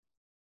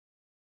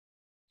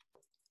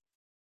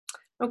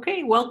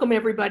Okay, welcome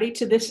everybody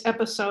to this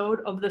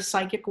episode of The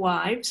Psychic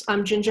Wives.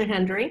 I'm Ginger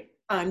Hendry.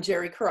 I'm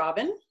Jerry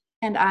Carabin.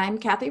 And I'm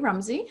Kathy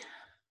Rumsey.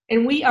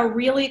 And we are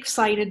really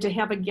excited to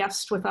have a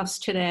guest with us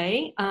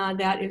today.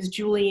 That is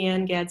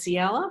Julianne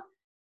Gadziala.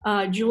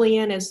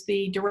 Julianne is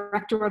the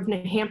director of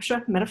New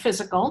Hampshire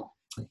Metaphysical.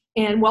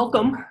 And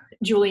welcome,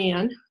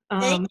 Julianne.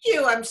 Thank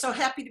you. I'm so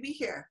happy to be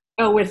here.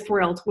 Oh, we're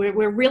thrilled.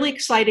 We're really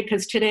excited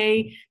because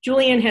today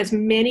Julianne has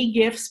many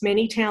gifts,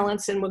 many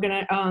talents, and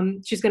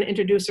she's gonna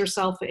introduce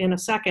herself in a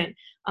second.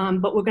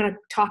 But we're gonna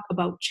talk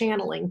about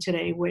channeling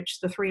today,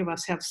 which the three of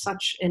us have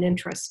such an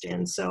interest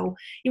in. So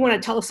you want to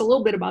tell us a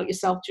little bit about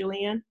yourself,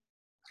 Julianne?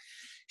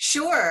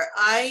 Sure.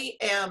 I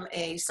am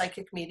a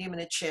psychic medium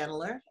and a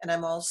channeler, and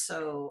I'm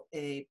also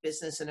a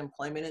business and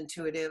employment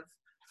intuitive.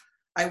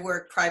 I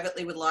work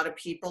privately with a lot of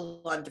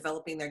people on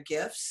developing their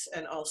gifts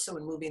and also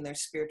in moving their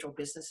spiritual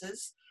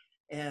businesses.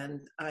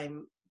 And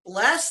I'm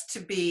blessed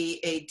to be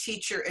a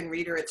teacher and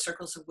reader at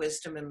Circles of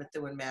Wisdom in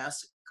Methuen,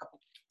 Mass. A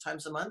couple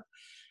times a month.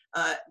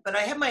 But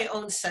I have my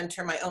own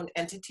center, my own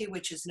entity,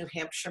 which is New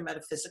Hampshire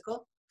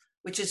Metaphysical,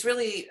 which has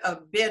really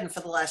been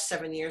for the last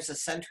 7 years a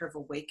center of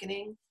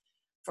awakening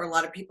for a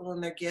lot of people in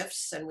their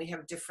gifts. And we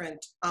have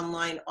different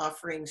online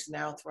offerings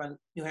now through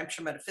New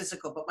Hampshire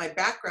Metaphysical. But my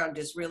background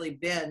has really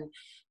been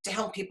to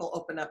help people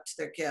open up to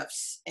their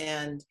gifts.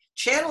 And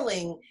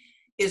channeling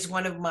is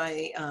one of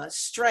my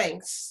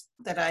strengths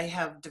that I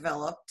have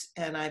developed,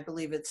 and I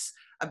believe it's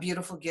a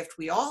beautiful gift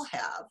we all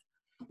have,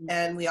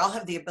 and we all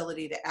have the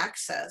ability to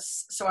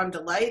access. So I'm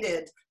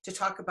delighted to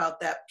talk about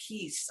that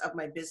piece of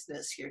my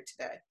business here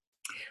today.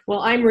 Well,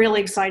 I'm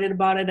really excited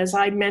about it. As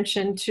I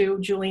mentioned to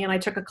Julianne, I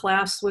took a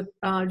class with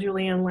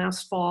Julianne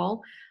last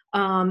fall.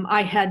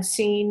 I had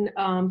seen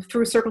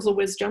through Circles of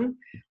Wisdom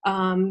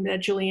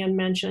that Julianne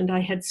mentioned,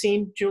 I had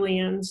seen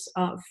Julianne's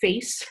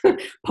face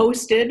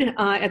posted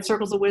at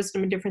Circles of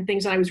Wisdom and different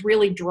things. And I was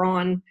really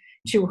drawn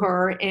to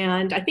her.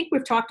 And I think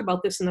we've talked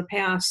about this in the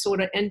past,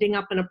 sort of ending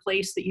up in a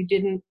place that you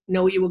didn't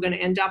know you were going to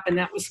end up. And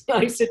that was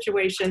my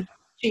situation.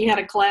 She had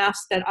a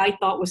class that I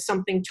thought was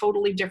something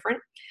totally different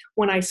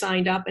when I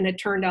signed up, and it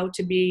turned out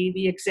to be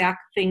the exact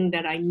thing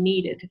that I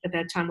needed at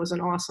that time. It was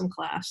an awesome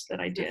class that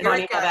I did.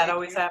 Funny how that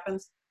always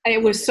happens.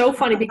 It was so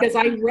funny because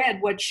I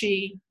read what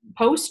she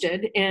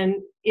posted, and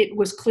it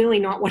was clearly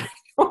not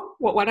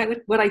what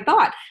I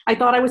thought. I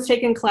thought I was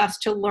taking a class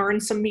to learn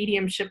some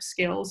mediumship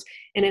skills,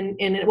 and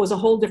it was a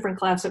whole different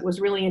class. It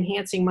was really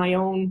enhancing my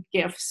own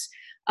gifts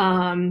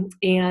and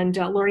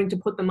learning to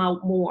put them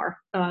out more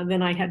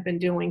than I had been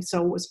doing.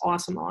 So it was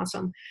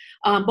awesome.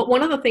 But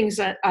one of the things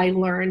that I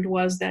learned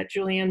was that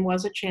Julianne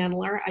was a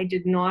channeler. I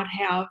did not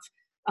have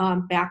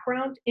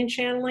background in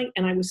channeling,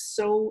 and I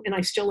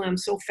still am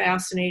so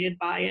fascinated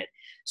by it.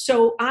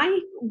 So I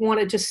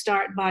wanted to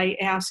start by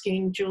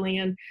asking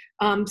Julianne,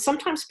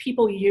 sometimes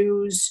people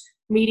use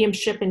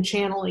mediumship and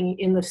channeling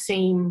in the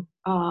same,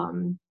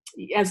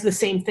 as the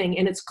same thing,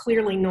 and it's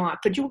clearly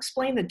not. Could you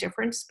explain the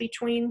difference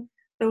between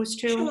those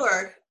two?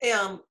 Sure.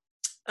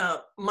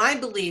 My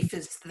belief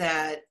is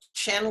that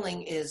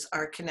channeling is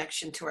our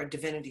connection to our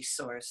divinity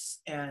source.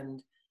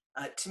 And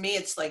to me,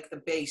 it's like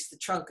the base, the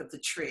trunk of the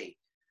tree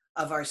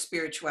of our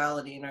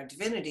spirituality, and our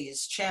divinity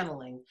is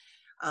channeling.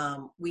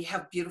 We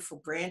have beautiful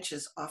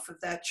branches off of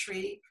that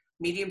tree.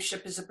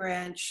 Mediumship is a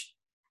branch.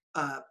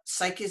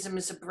 Psychism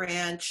is a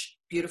branch.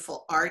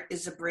 Beautiful art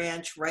is a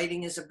branch.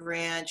 Writing is a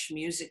branch.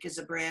 Music is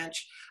a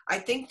branch. I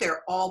think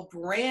they're all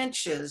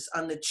branches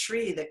on the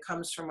tree that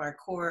comes from our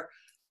core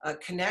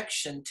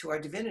connection to our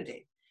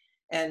divinity.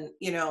 And,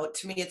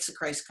 to me, it's the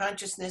Christ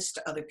consciousness.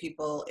 To other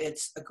people,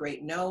 it's a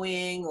great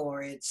knowing,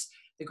 or it's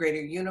the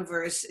greater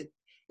universe.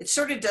 It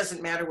sort of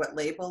doesn't matter what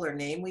label or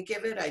name we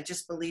give it. I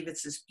just believe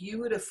it's this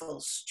beautiful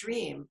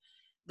stream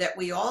that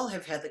we all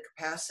have had the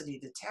capacity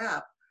to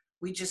tap.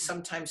 We just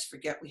sometimes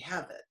forget we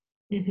have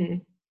it. Mm-hmm.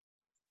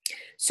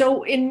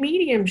 So in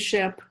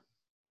mediumship,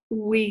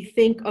 we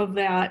think of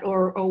that,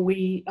 or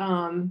we,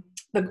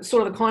 the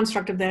sort of the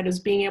construct of that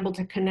is being able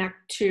to connect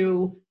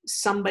to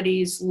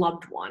somebody's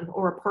loved one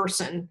or a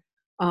person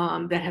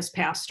that has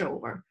passed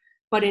over.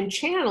 But in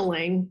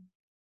channeling,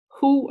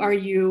 who are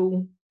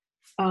you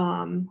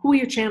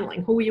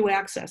channeling? Who are you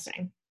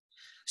accessing?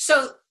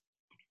 So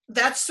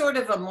that's sort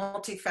of a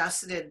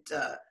multifaceted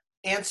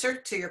answer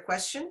to your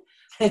question,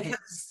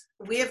 because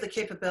we have the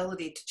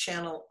capability to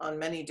channel on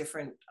many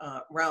different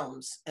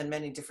realms and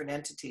many different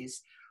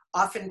entities.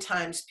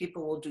 Oftentimes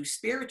people will do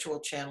spiritual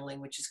channeling,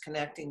 which is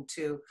connecting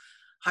to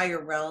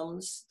higher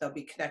realms. They'll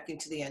be connecting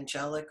to the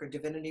angelic or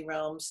divinity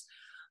realms.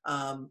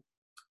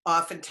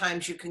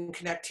 Oftentimes you can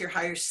connect to your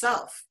higher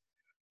self,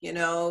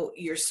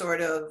 your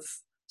sort of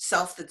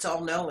self that's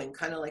all-knowing,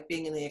 kind of like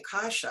being in the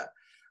Akasha,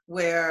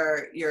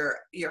 where your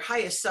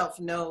highest self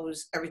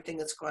knows everything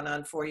that's going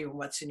on for you and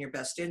what's in your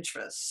best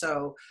interest.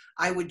 So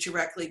I would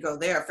directly go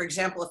there. For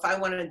example, if I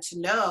wanted to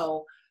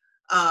know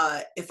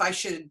if I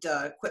should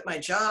quit my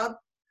job,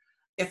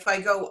 if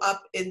I go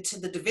up into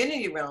the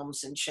divinity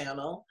realms and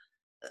channel,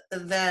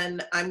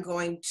 then I'm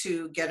going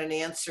to get an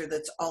answer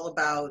that's all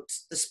about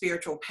the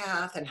spiritual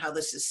path and how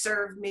this has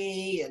served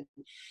me and,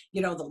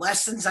 the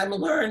lessons I'm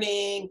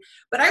learning.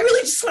 But I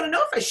really just want to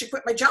know if I should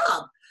quit my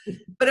job.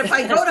 But if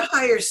I go to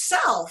higher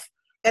self,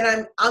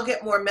 and I'll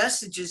get more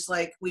messages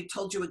like, we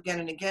told you again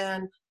and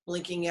again,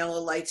 blinking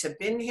yellow lights have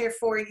been here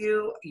for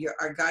you.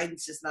 Our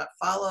guidance is not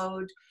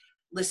followed.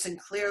 Listen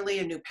clearly,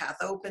 a new path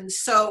opens.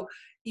 So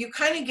you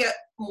kind of get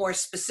more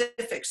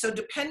specific. So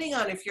depending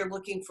on if you're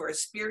looking for a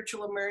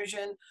spiritual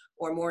immersion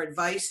or more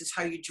advice is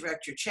how you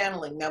direct your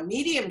channeling. Now,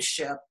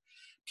 mediumship,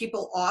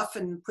 people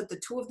often put the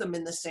two of them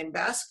in the same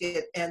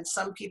basket, and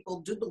some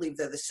people do believe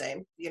they're the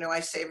same. I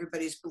say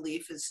everybody's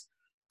belief is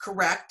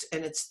correct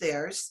and it's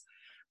theirs.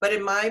 But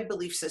in my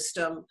belief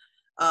system,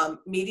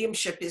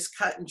 mediumship is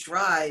cut and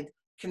dried,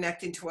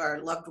 connecting to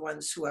our loved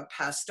ones who have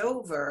passed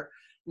over,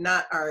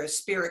 not our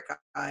spirit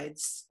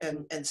guides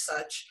and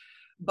such,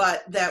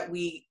 but that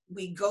we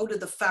go to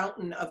the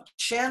fountain of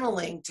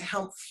channeling to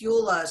help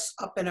fuel us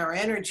up in our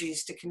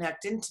energies to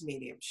connect into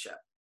mediumship.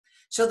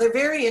 So they're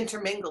very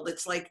intermingled.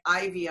 It's like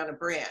ivy on a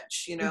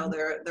branch,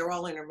 they're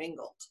all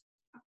intermingled.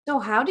 So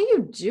how do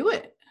you do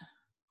it?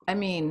 I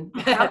mean,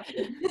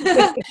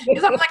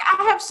 because I'm like,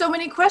 I have so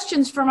many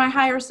questions for my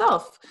higher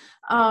self.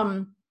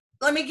 Why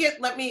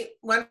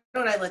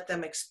don't I let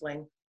them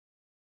explain?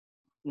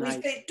 Nice.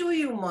 We say, do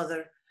you,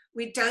 mother?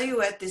 We tell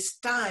you at this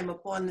time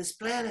upon this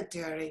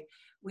planetary,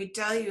 we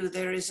tell you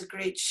there is a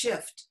great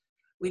shift.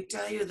 We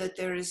tell you that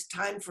there is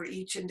time for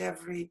each and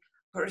every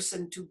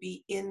person to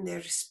be in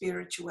their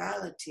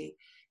spirituality,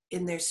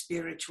 in their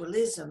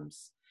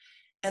spiritualisms.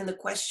 And the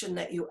question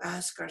that you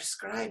ask our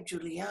scribe,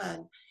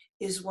 Julianne,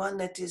 is one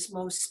that is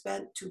most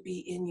spent to be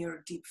in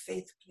your deep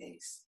faith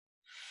place.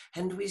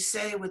 And we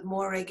say with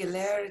more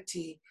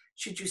regularity,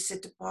 should you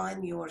sit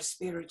upon your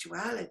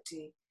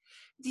spirituality,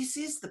 this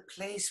is the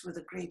place where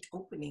the great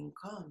opening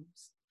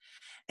comes.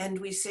 And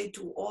we say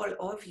to all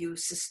of you,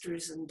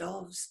 sisters and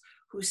doves,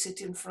 who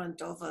sit in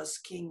front of us,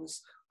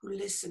 kings, who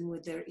listen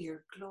with their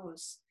ear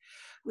closed,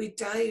 we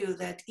tell you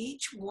that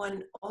each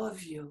one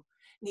of you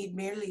need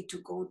merely to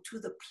go to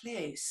the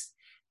place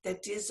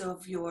that is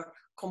of your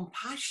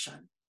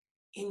compassion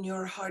in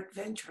your heart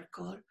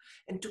ventricle,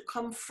 and to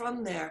come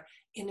from there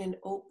in an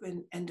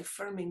open and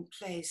affirming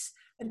place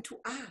and to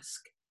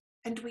ask.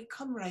 And we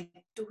come right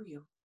to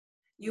you.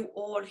 You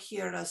all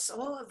hear us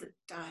all the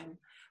time,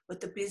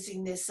 but the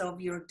busyness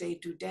of your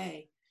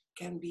day-to-day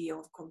can be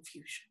of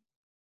confusion.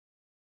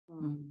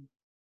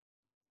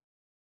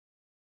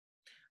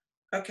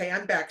 Okay,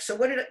 I'm back. So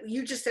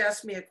you just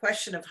asked me a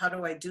question of how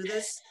do I do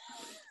this?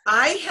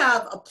 I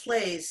have a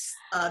place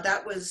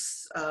that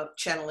was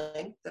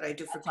channeling that I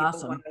do for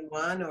people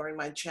one-on-one or in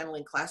my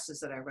channeling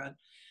classes that I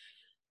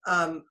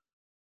run.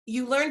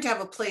 You learn to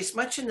have a place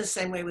much in the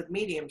same way with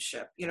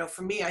mediumship.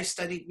 For me, I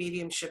studied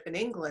mediumship in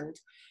England.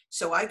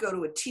 So I go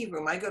to a tea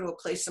room. I go to a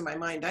place in my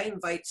mind. I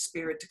invite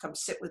spirit to come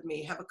sit with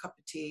me, have a cup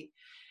of tea,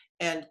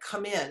 and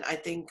come in. I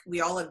think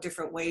we all have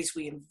different ways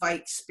we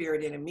invite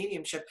spirit in a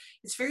mediumship.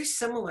 It's very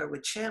similar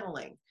with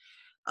channeling.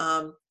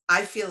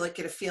 I feel like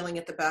get a feeling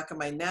at the back of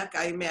my neck.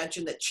 I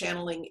imagine that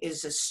channeling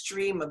is a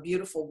stream, a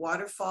beautiful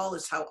waterfall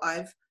is how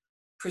I've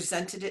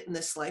presented it in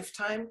this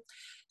lifetime.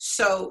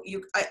 So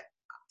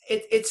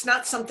it's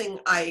not something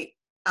I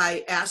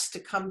ask to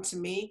come to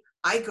me.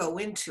 I go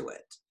into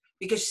it.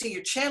 Because see,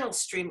 your channel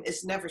stream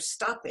is never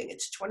stopping.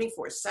 It's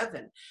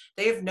 24/7.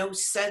 They have no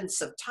sense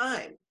of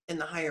time in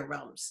the higher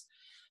realms.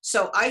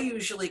 So I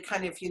usually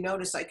kind of, if you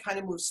notice, I kind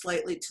of move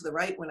slightly to the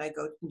right when I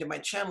go into my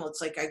channel.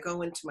 It's like I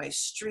go into my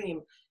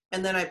stream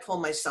and then I pull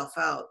myself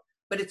out,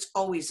 but it's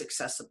always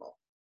accessible.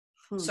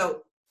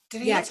 So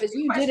did I answer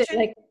your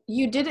question?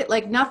 You did it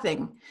like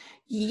nothing.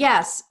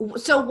 Yes.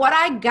 So what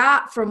I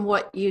got from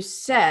what you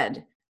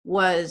said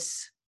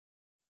was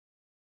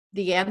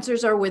the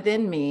answers are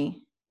within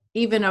me,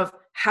 even of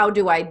how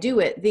do I do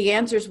it? The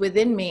answers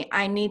within me,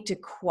 I need to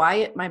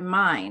quiet my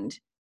mind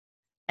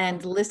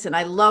and listen.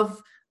 I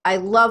love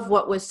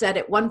what was said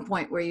at one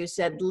point where you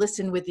said,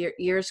 listen with your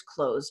ears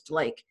closed,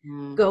 like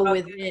go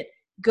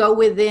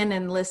within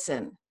and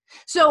listen.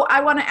 So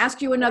I want to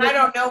ask you another. I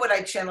don't know what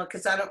I channel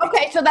because I don't.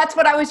 Okay. So that's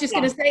what I was just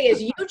going to say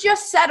is you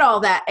just said all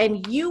that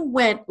and you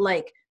went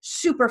like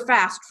super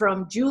fast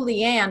from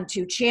Julianne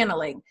to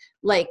channeling.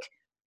 Like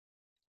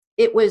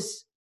it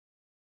was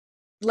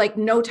like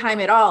no time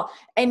at all.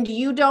 And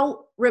you don't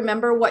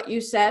remember what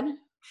you said?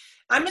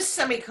 I'm a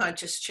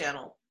semi-conscious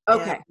channel.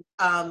 Okay.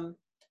 And,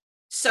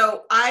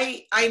 so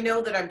I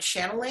know that I'm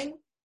channeling.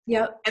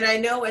 Yep. And I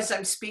know as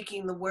I'm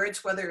speaking the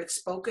words, whether it's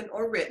spoken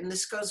or written,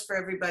 this goes for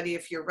everybody.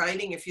 If you're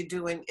writing, if you're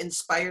doing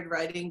inspired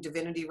writing,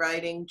 divinity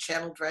writing,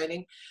 channeled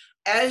writing,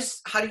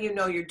 how do you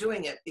know you're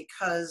doing it?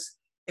 Because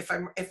if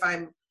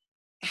I'm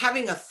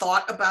having a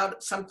thought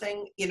about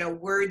something,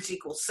 words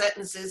equal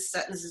sentences,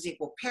 sentences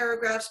equal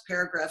paragraphs,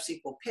 paragraphs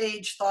equal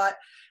page, thought,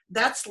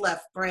 that's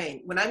left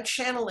brain. When I'm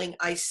channeling,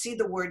 I see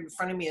the word in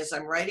front of me as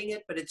I'm writing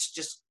it, but it's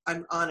just,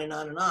 I'm on and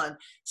on and on.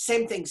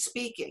 Same thing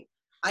speaking.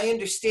 I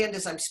understand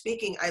as I'm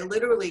speaking, I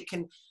literally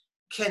can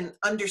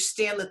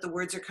understand that the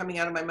words are coming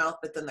out of my mouth,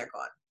 but then they're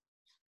gone.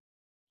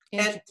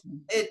 and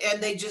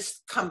they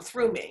just come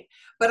through me.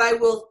 But I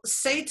will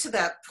say to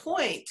that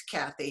point,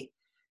 Kathy,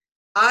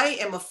 I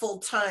am a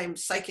full-time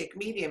psychic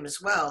medium as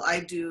well. I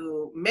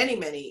do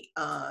many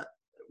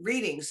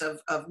readings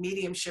of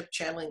mediumship,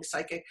 channeling,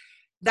 psychic.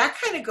 That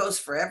kind of goes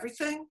for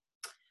everything.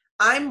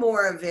 I'm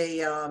more of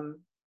a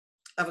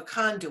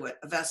conduit,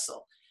 a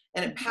vessel,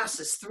 and it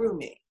passes through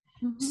me.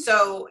 Mm-hmm.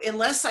 So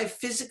unless I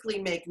physically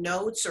make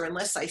notes, or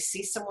unless I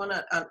see someone,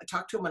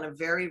 talk to them on a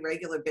very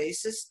regular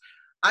basis,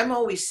 I'm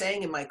always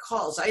saying in my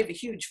calls, I have a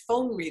huge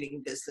phone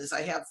reading business.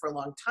 I have for a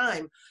long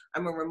time.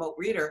 I'm a remote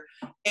reader,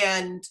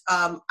 and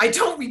I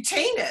don't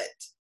retain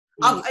it.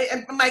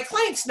 And my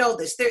clients know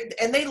this,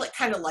 and they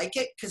kind of like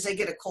it because they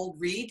get a cold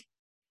read.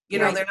 You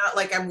know, they're not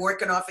like I'm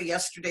working off of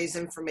yesterday's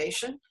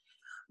information.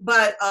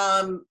 But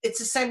it's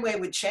the same way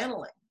with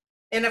channeling.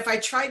 And if I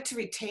tried to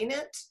retain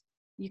it,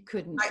 you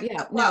couldn't. My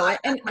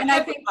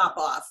head would pop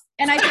off.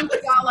 And I think we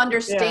all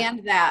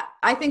understand that.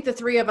 I think the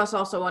three of us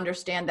also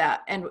understand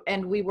that,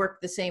 and we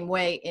work the same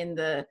way in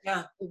the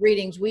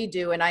readings we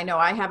do. And I know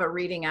I have a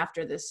reading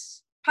after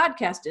this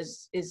podcast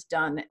is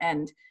done,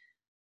 and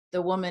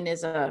the woman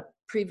is a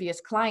previous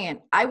client.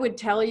 I would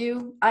tell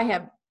you, I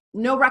have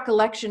no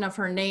recollection of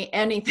her name,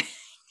 anything.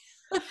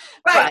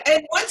 Right.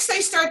 And once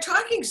they start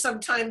talking,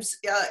 sometimes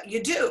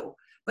you do.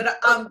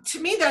 But to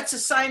me, that's a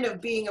sign of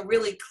being a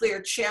really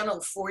clear channel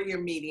for your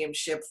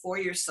mediumship, for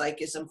your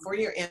psychism, for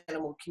your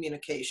animal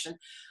communication.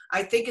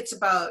 I think it's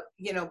about,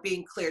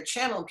 being clear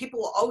channel. And people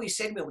will always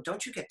say to me, well,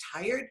 don't you get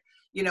tired?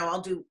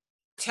 I'll do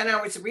 10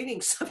 hours of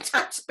reading,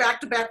 sometimes back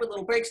to back with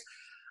little breaks.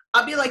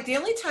 I'll be like, the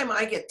only time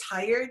I get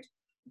tired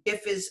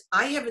is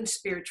I haven't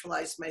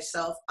spiritualized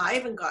myself. I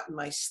haven't gotten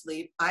my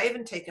sleep. I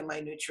haven't taken my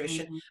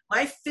nutrition. Mm-hmm.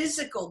 My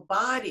physical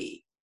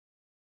body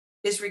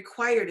is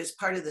required as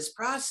part of this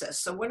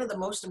process. So one of the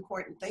most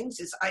important things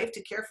is I have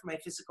to care for my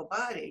physical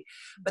body.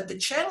 But the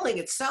channeling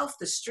itself,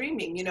 the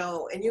streaming,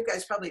 and you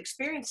guys probably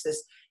experience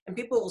this, and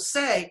people will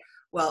say,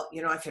 well,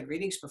 I've had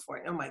readings before,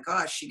 and oh my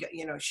gosh,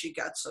 she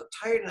got so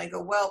tired. And I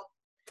go, well,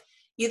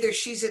 either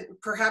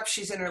perhaps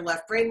she's in her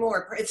left brain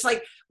more. It's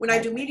like when I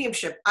do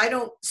mediumship, I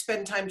don't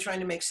spend time trying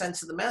to make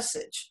sense of the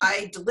message.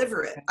 I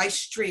deliver it. I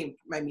stream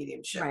my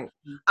mediumship. Right.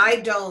 I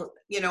don't,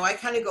 I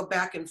kind of go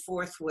back and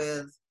forth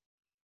with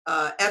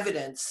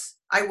evidence.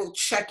 I will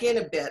check in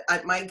a bit.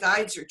 My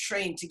guides are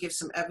trained to give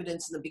some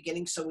evidence in the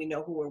beginning so we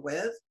know who we're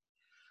with.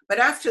 But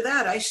after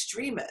that, I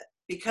stream it,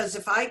 because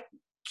if I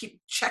keep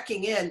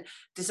checking in,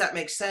 does that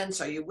make sense?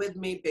 Are you with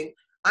me?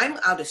 I'm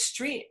out of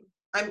stream.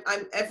 I'm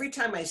every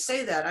time I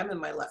say that, I'm in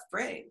my left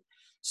brain.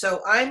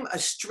 So I'm a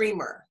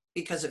streamer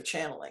because of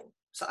channeling.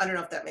 So I don't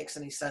know if that makes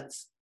any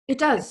sense. It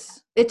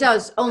does. It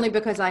does, only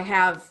because I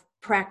have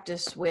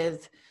practice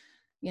with,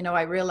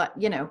 I realize,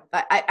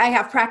 I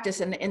have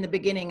practice, and in the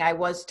beginning I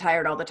was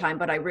tired all the time,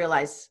 but I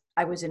realized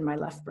I was in my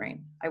left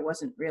brain. I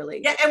wasn't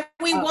really. Yeah, and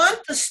we want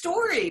the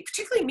story,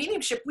 particularly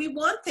mediumship. We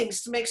want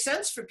things to make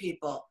sense for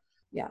people.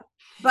 Yeah.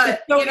 But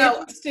it's so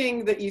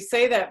interesting that you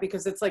say that,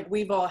 because it's like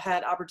we've all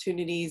had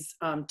opportunities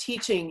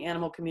teaching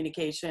animal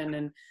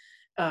communication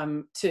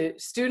and to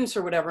students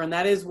or whatever. And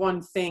that is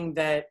one thing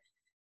that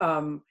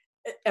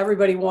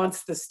everybody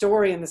wants the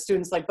story, and the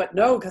students like, but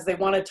no, because they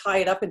want to tie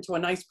it up into a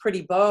nice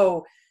pretty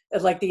bow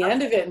at like the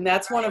end of it. And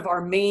that's one of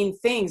our main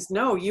things.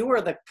 No, you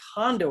are the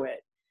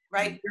conduit.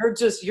 Right.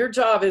 Your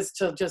job is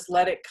to just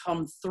let it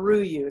come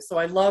through you. So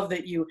I love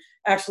that you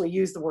actually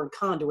use the word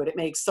conduit. It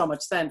makes so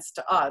much sense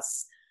to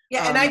us.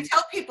 Yeah, and I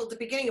tell people at the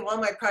beginning of all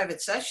my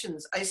private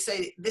sessions, I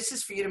say, this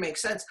is for you to make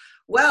sense.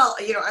 Well,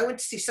 I went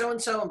to see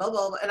so-and-so and blah,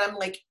 blah, blah. And I'm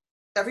like,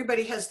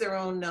 everybody has their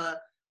own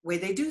way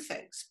they do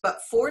things.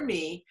 But for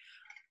me,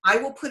 I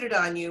will put it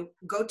on you.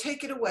 Go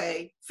take it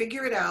away.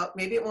 Figure it out.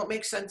 Maybe it won't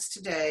make sense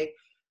today.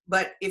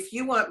 But if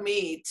you want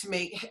me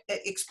to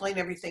explain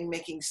everything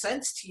making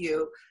sense to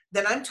you,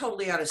 then I'm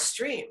totally out of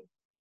stream.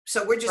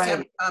 So we're just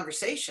having a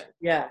conversation.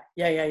 Yeah.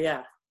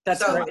 That's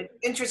so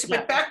interesting. Yeah.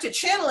 But back to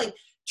channeling.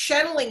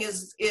 Channeling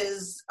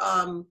is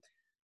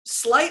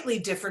slightly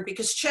different,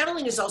 because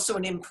channeling is also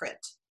an imprint.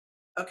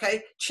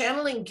 Okay,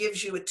 channeling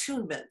gives you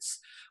attunements.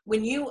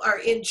 When you are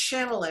in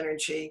channel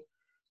energy,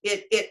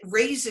 it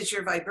raises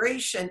your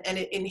vibration, and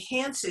it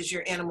enhances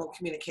your animal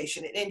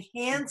communication. It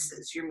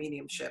enhances your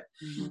mediumship.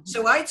 Mm-hmm.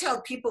 So I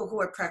tell people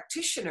who are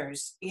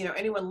practitioners,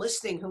 anyone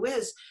listening who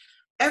is,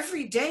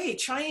 every day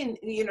try and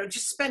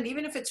just spend,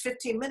 even if it's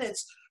 15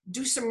 minutes,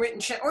 do some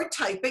written or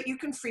type it. You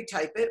can free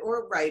type it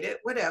or write it,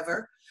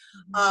 whatever.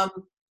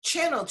 Mm-hmm.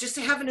 Channel, just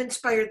to have an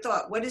inspired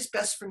thought. What is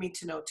best for me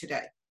to know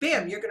today?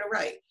 Bam, you're going to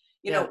write.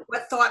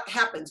 What thought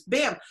happens?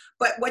 Bam.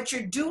 But what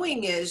you're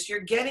doing is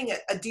you're getting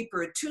a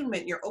deeper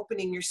attunement. You're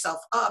opening yourself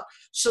up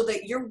so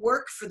that your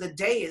work for the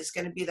day is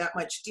going to be that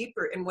much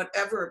deeper in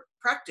whatever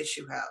practice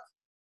you have.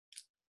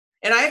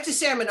 And I have to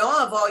say, I'm in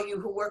awe of all you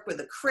who work with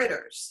the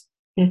critters.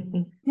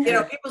 People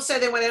say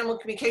they want animal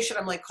communication.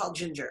 I'm like, call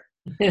Ginger.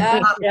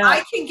 Yeah.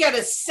 I can get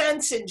a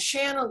sense in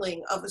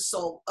channeling of a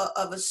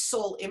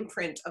soul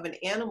imprint of an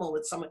animal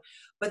with someone,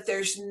 but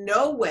there's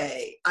no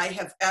way I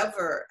have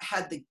ever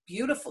had the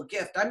beautiful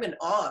gift. I'm in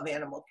awe of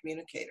animal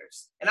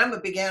communicators, and I'm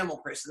a big animal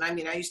person. I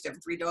mean, I used to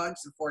have 3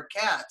 dogs and 4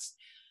 cats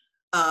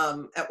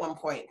at one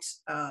point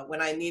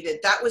when I needed.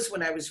 That was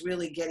when I was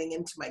really getting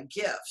into my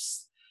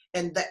gifts.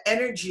 And the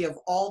energy of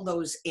all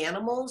those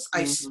animals,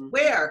 I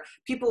swear,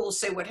 people will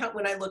say, "What happened?"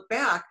 When I look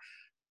back,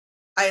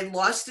 I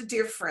lost a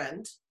dear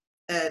friend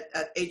at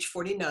age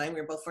 49.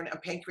 We were both born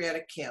with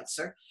pancreatic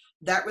cancer.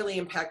 That really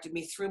impacted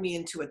me, threw me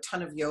into a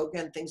ton of yoga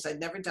and things I'd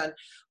never done.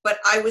 But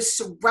I was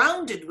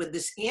surrounded with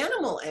this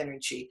animal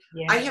energy.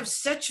 Yeah. I have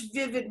such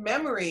vivid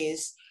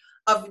memories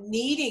of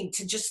needing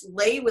to just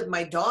lay with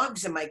my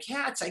dogs and my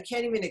cats. I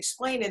can't even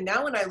explain. And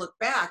now when I look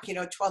back,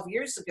 12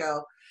 years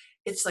ago,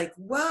 it's like,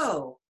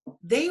 whoa,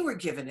 they were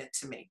giving it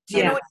to me. Do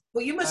you know what,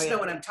 well, you must know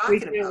what I'm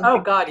talking about. Oh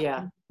God,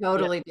 yeah.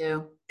 Totally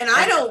do. And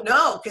I don't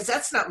know, because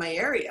that's not my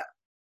area.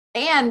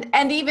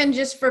 And even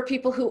just for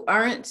people who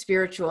aren't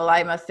spiritual,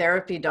 I'm a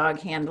therapy dog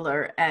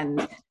handler.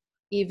 And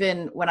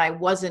even when I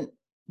wasn't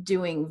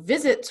doing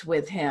visits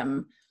with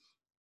him,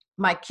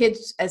 my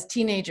kids as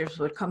teenagers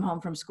would come home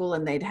from school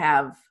and they'd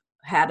have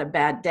had a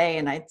bad day.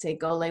 And I'd say,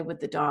 go lay with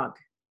the dog.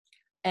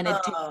 And it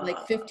took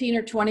like 15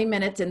 or 20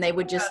 minutes and they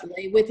would just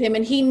lay with him.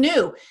 And he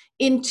knew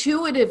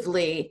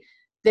intuitively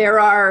there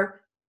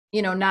are,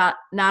 not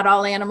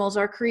all animals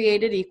are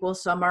created equal.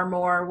 Some are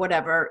more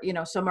whatever,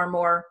 some are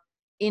more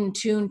in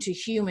tune to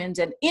humans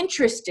and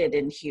interested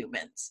in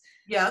humans.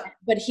 Yeah.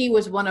 But he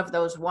was one of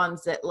those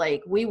ones that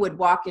like we would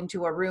walk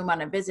into a room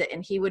on a visit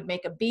and he would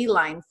make a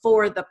beeline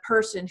for the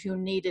person who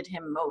needed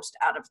him most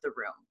out of the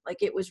room.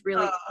 Like it was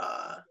really cool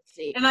to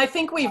see. And I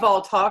think we've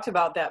all talked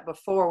about that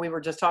before. We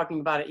were just talking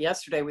about it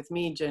yesterday with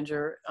me,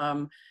 Ginger,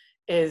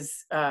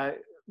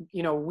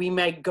 we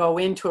may go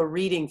into a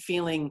reading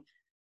feeling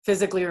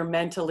physically or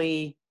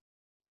mentally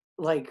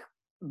like,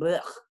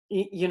 blech,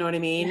 you know what I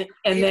mean?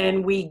 And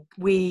then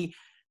we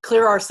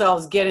clear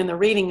ourselves, get in the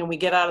reading, and we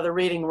get out of the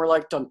reading and we're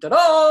like, dun da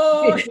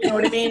da, you know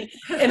what I mean?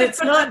 And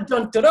it's not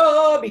dun da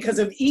da because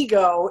of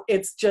ego,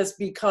 it's just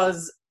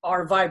because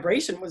our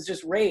vibration was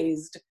just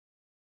raised.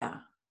 Yeah.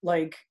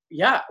 Like,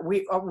 yeah,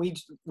 we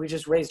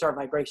just raised our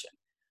vibration.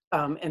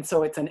 And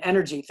so it's an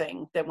energy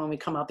thing that when we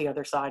come out the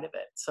other side of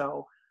it.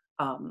 So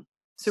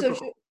super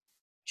cool.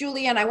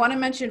 Julianne, I want to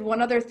mention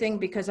one other thing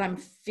because I'm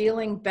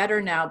feeling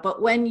better now,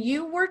 but when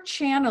you were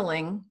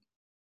channeling,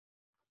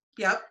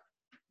 yep,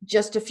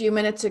 just a few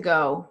minutes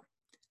ago,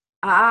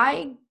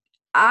 I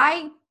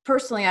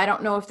personally, I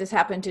don't know if this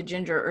happened to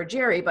Ginger or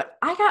Jerry, but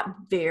I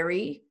got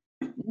very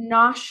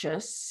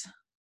nauseous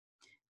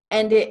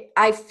and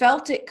I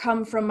felt it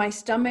come from my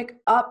stomach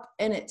up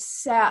and it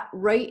sat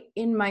right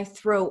in my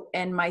throat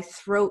and my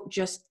throat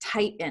just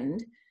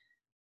tightened.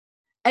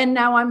 And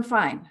now I'm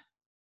fine.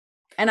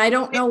 And I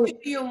don't know.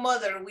 You,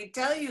 Mother, we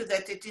tell you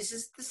that it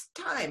is this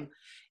time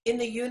in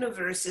the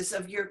universes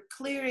of your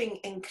clearing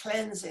and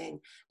cleansing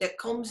that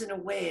comes in a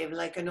wave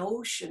like an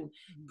ocean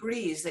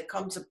breeze that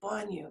comes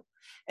upon you.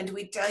 And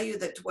we tell you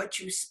that what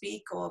you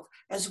speak of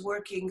as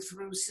working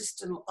through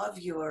system of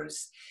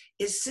yours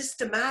is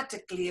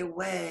systematically a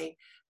way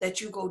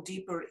that you go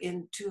deeper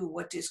into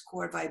what is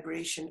core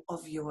vibration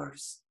of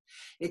yours.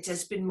 It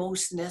has been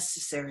most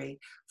necessary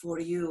for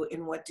you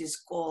in what is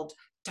called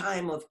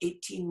time of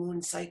 18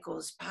 moon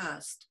cycles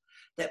past,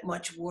 that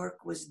much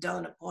work was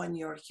done upon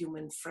your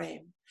human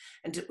frame.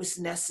 And it was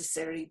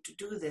necessary to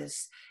do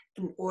this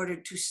in order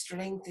to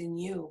strengthen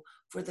you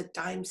for the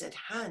times at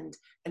hand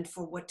and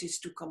for what is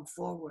to come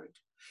forward.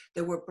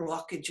 There were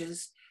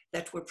blockages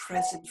that were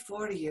present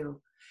for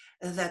you,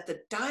 and that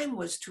the time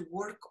was to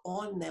work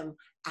on them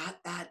at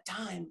that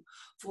time.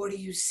 For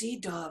you see,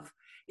 Dove,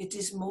 it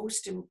is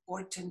most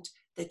important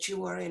that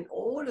you are in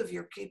all of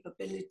your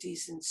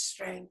capabilities and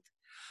strength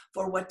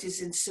for what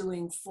is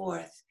ensuing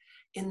forth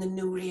in the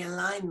new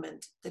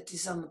realignment that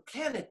is on the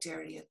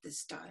planetary at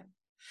this time.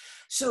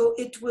 So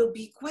it will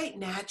be quite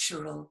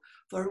natural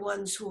for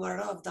ones who are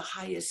of the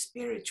highest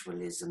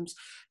spiritualisms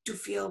to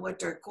feel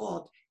what are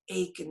called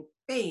ache and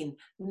pain,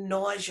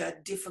 nausea,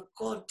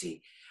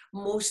 difficulty,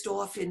 most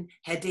often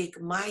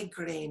headache,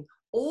 migraine.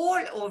 All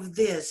of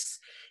this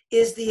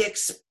is the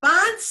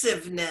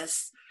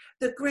expansiveness,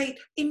 the great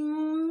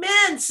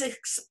immense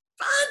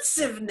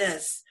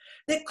expansiveness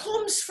that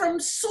comes from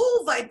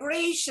soul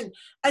vibration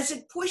as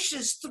it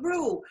pushes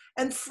through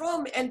and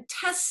from and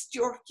tests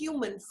your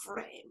human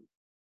frame.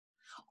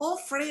 All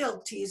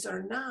frailties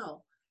are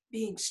now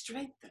being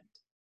strengthened.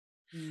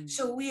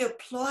 So we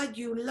applaud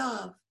you,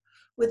 love,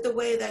 with the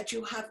way that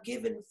you have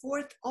given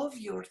forth of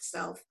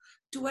yourself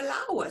to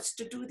allow us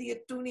to do the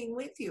attuning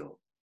with you.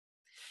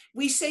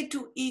 We say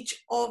to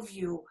each of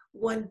you,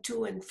 1,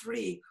 2, and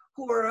 3,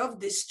 who are of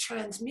this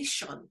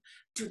transmission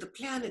to the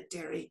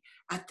planetary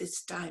at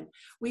this time,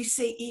 we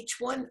say each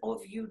one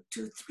of you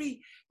 2,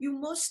 3, you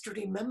must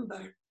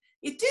remember,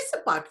 it is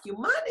about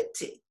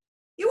humanity.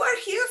 You are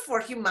here for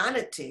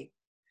humanity.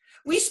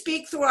 We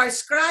speak through our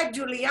scribe,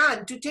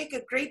 Julian, to take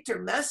a greater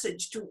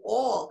message to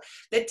all,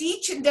 that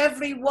each and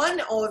every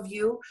one of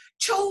you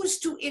chose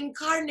to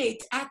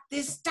incarnate at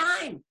this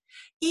time.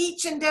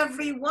 Each and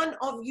every one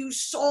of you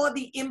saw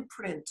the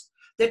imprint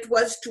that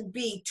was to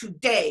be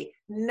today,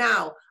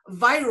 now,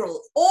 viral.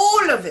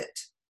 All of it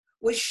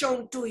was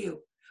shown to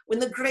you. When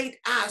the great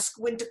ask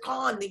went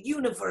upon the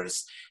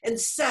universe and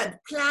said,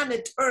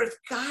 planet Earth,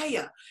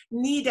 Gaia,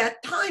 need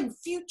at time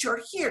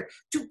future here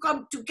to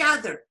come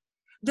together.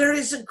 There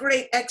is a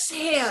great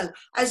exhale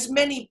as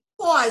many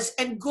pause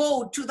and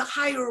go to the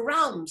higher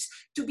realms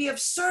to be of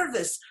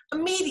service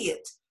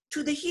immediate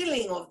to the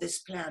healing of this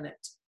planet.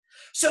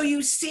 So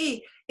you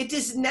see, it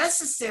is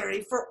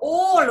necessary for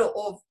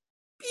all of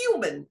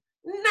human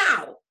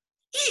now,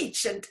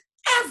 each and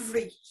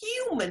every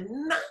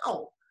human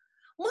now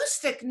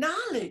must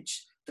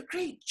acknowledge the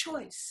great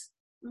choice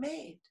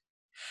made.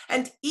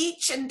 And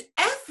each and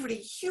every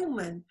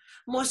human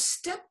must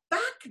step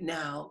back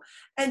now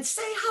and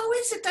say, how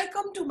is it I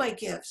come to my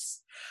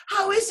gifts?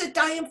 How is it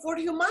I am for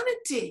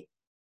humanity?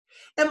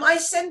 Am I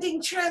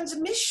sending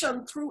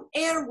transmission through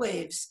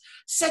airwaves,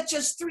 such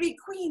as three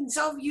queens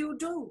of you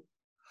do?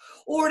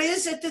 Or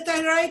is it that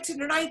I write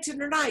and write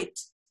and write,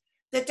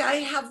 that I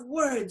have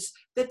words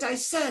that I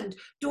send?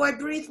 Do I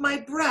breathe my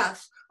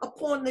breath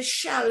upon the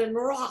shell and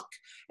rock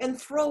and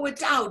throw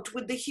it out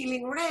with the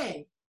healing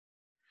ray?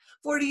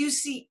 For you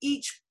see,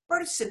 each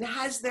person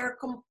has their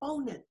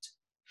component.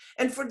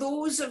 And for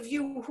those of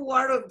you who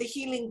are of the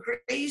healing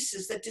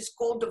graces that is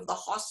called of the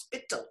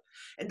hospital,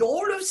 and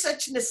all of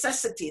such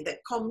necessity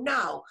that come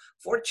now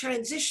for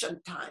transition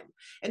time,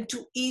 and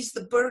to ease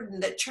the burden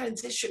that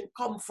transition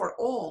come for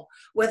all,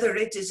 whether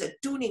it is a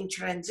tuning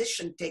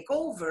transition take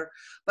over,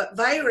 but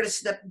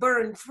virus that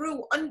burn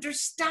through,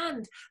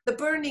 understand the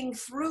burning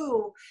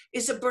through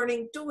is a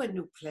burning to a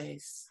new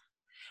place.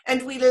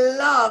 And we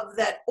love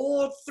that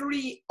all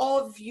three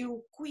of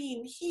you,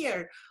 Queen,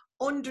 here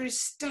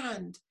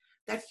understand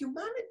that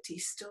humanity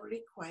still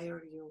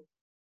require you.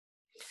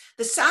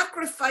 The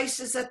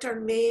sacrifices that are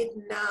made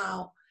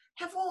now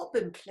have all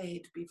been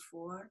played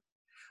before.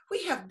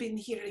 We have been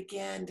here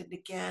again and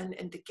again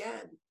and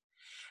again.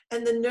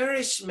 And the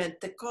nourishment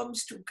that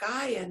comes to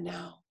Gaia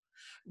now,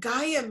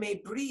 Gaia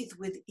may breathe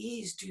with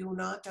ease, do you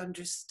not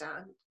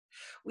understand?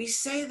 We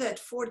say that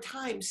 4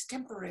 times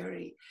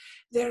temporary,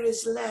 there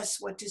is less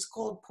what is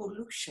called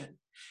pollution.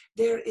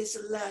 There is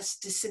less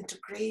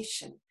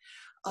disintegration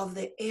of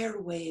the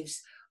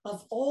airwaves,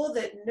 of all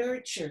that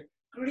nurture,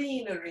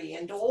 greenery,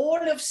 and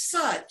all of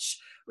such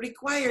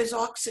requires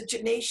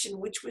oxygenation,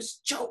 which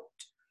was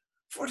choked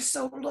for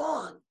so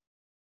long.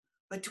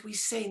 But we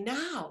say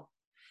now,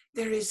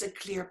 there is a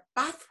clear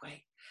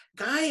pathway.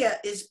 Gaia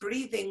is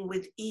breathing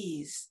with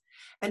ease.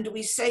 And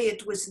we say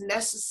it was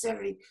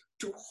necessary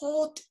to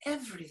halt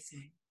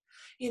everything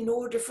in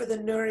order for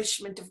the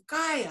nourishment of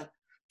Gaia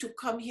to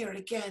come here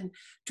again,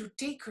 to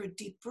take her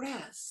deep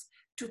breaths,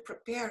 to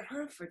prepare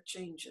her for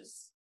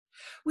changes.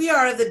 We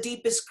are of the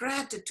deepest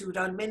gratitude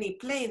on many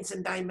planes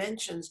and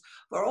dimensions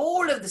for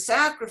all of the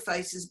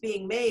sacrifices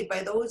being made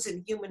by those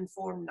in human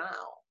form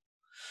now.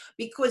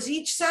 Because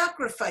each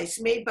sacrifice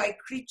made by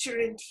creature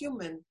and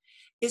human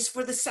is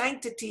for the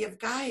sanctity of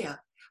Gaia,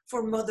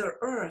 for Mother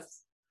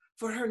Earth,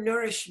 for her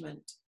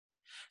nourishment.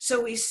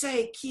 So we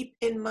say, keep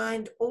in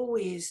mind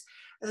always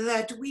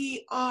that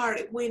we are,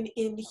 when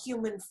in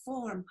human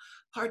form,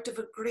 part of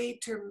a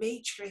greater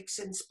matrix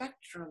and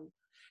spectrum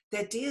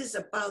that is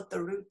about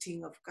the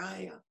rooting of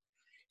Gaia.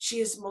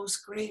 She is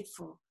most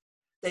grateful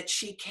that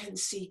she can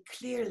see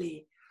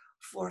clearly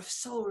for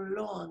so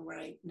long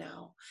right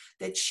now,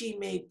 that she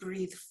may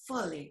breathe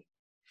fully,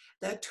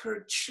 that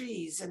her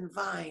trees and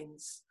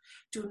vines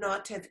do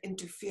not have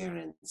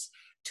interference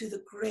to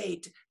the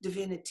great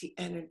divinity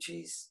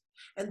energies.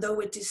 And though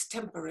it is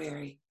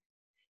temporary,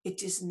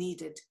 it is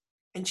needed.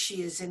 And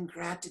she is in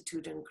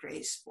gratitude and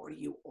grace for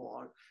you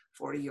all,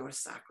 for your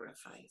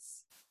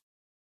sacrifice.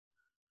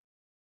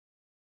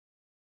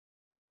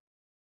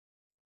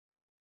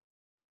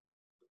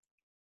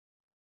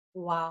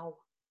 Wow.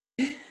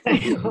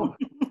 I'm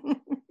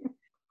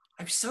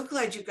so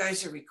glad you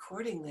guys are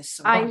recording this.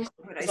 So Julianne,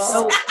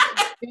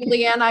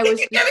 I was.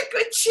 You got a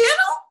good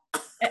channel.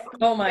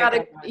 Oh my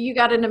God. You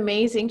got an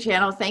amazing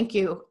channel. Thank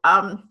you.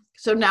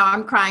 So now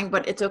I'm crying,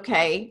 but it's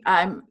okay.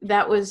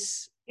 That's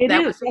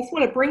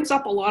what it brings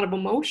up, a lot of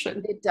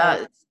emotion. It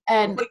does.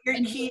 But you're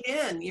keyed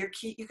in. You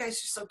guys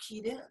are so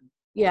keyed in.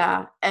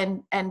 Yeah.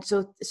 And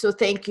so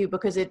thank you,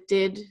 because it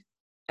did,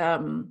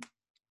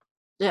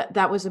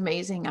 that was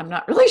amazing. I'm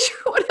not really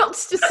sure what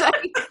else to say.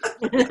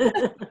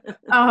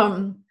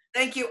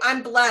 Thank you.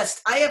 I'm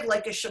blessed. I have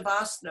like a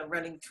Shavasana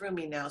running through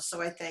me now.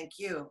 So I thank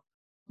you.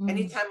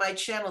 Anytime I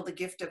channel, the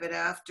gift of it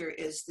after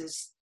is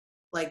this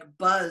like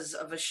buzz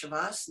of a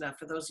Shavasana.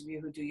 For those of you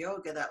who do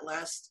yoga, that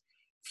last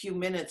few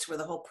minutes where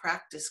the whole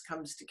practice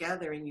comes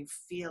together and you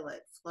feel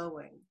it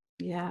flowing.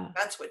 Yeah.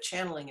 That's what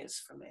channeling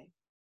is for me.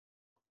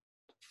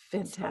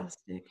 Fantastic.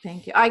 So.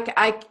 Thank you.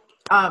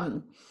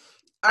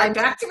 All right,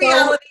 back to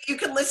reality. You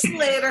can listen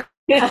later.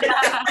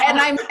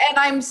 and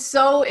I'm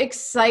so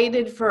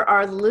excited for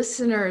our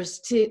listeners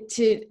to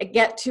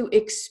get to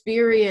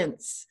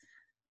experience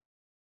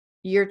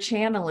your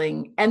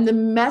channeling, and the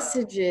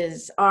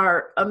messages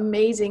are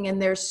amazing,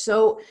 and they're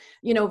so,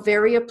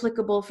 very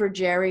applicable for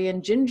Jerry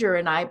and Ginger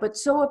and I, but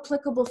so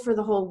applicable for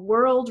the whole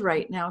world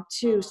right now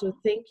too. So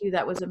thank you.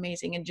 That was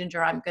amazing. And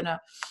Ginger, I'm gonna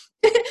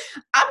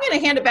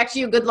hand it back to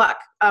you. Good luck.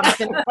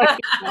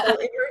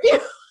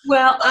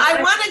 Well, I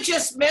want to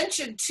just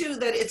mention too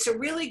that it's a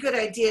really good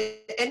idea.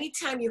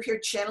 Anytime you hear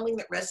channeling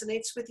that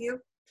resonates with you,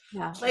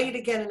 play it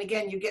again and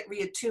again. You get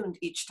reattuned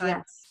each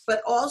time,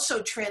 but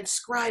also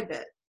transcribe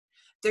it.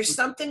 There's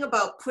something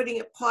about putting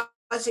it,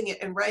 pausing it,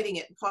 and writing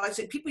it, and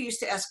pausing. People used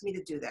to ask me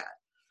to do that.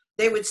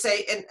 They would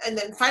say, and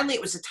then finally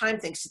it was a time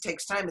thing, 'cause it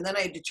takes time, and then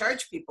I had to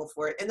charge people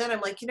for it. And then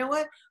I'm like, you know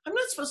what? I'm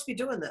not supposed to be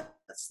doing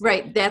this.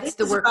 Right, that's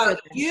the work for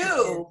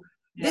you.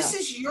 This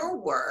is your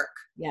work.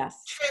 Yes.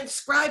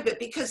 Transcribe it,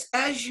 because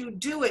as you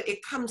do it,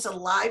 it comes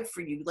alive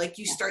for you. Like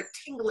you start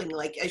tingling,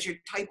 like as you're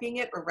typing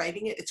it or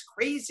writing it. It's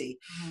crazy.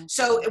 Mm-hmm.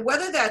 So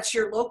whether that's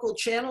your local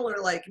channeler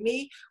like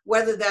me,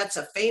 whether that's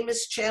a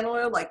famous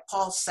channeler like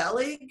Paul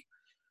Selig,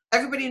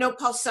 everybody know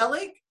Paul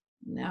Selig?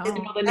 No.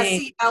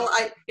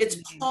 S-E-L-I, it's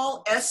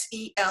Paul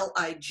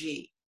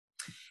S-E-L-I-G.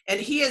 And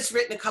he has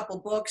written a couple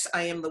books.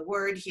 I Am the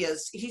Word.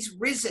 He's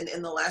risen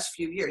in the last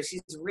few years.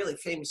 He's a really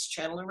famous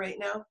channeler right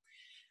now.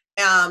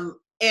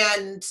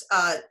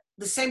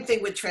 The same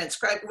thing with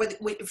transcribe.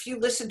 If you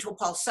listen to a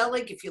Paul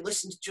Selig, if you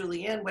listen to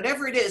Julianne,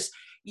 whatever it is,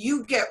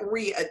 you get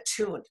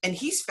reattuned. And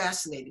he's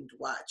fascinating to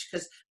watch,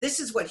 because this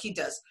is what he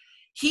does.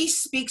 He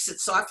speaks it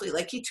softly,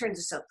 like he turns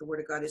this up. The word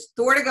of God is,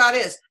 the word of God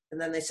is.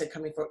 And then they said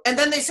coming forward. And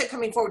then they said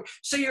coming forward.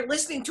 So you're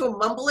listening to him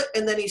mumble it,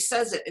 and then he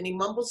says it, and he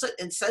mumbles it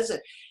and says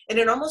it. And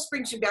it almost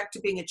brings you back to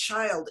being a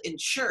child in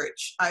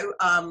church. I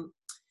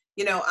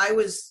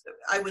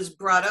was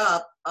brought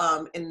up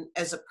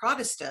as a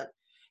Protestant.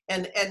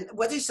 And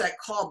what is that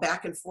call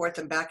back and forth,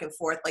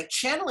 like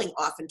channeling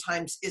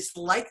oftentimes is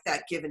like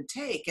that give and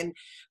take. And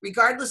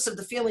regardless of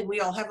the feeling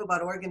we all have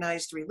about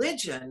organized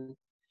religion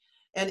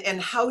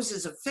and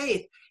houses of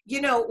faith,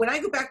 when I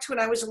go back to when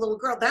I was a little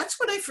girl, that's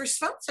when I first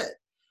felt it.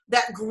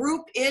 That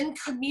group in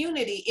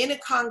community, in a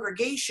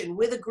congregation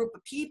with a group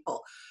of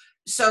people.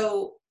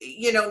 So,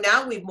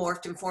 now we've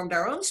morphed and formed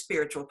our own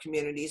spiritual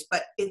communities,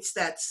 but it's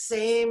that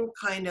same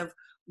kind of,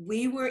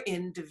 we were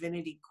in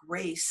divinity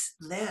grace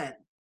then.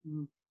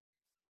 Mm.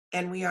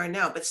 And we are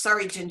now. But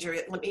sorry, Ginger,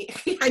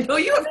 I know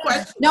you have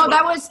questions. No,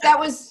 that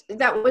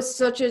was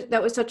such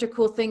a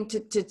cool thing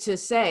to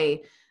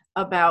say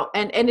about,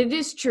 and it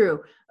is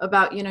true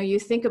about, you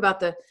think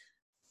about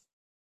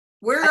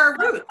where are our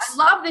roots. I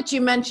love that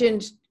you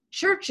mentioned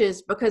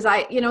churches, because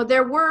I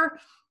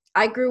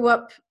grew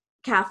up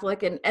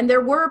Catholic, and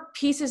there were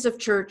pieces of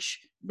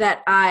church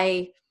that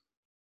I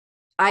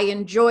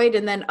enjoyed,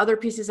 and then other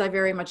pieces I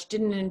very much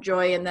didn't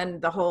enjoy, and then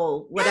the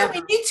whole whatever.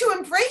 Yeah, we need to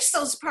embrace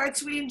those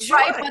parts we enjoy.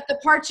 Right, but the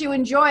parts you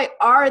enjoy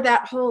are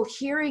that whole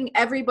hearing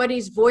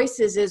everybody's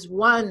voices is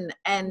one,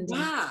 and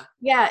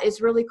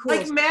it's really cool.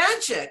 Like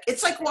magic.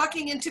 It's like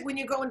walking into, when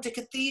you go into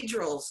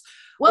cathedrals.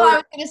 Well, I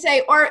was going to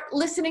say, or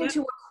listening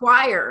to a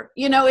choir.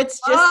 It's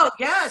just. Oh,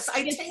 yes,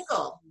 I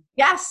tingle.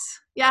 Yes,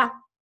 yeah.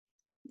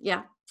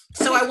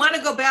 So I want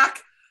to go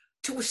back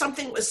to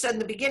something that was said in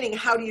the beginning.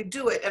 How do you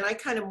do it? And I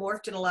kind of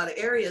morphed in a lot of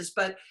areas,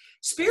 but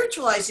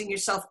spiritualizing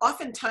yourself,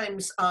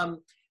 oftentimes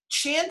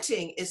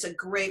chanting is a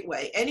great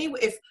way.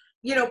 If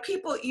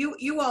people,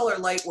 you all are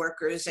light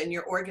workers, and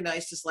you're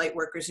organized as light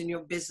workers in your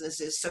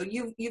businesses, so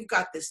you've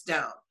got this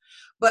down.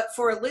 But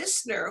for a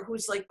listener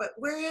who's like, but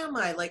where am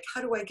I? Like,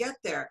 how do I get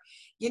there?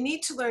 You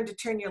need to learn to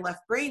turn your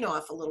left brain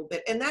off a little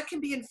bit, and that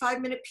can be in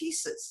 5-minute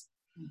pieces.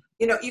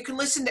 You can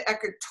listen to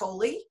Eckhart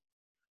Tolle.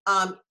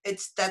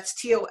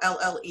 That's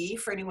Tolle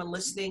for anyone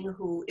listening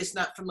who is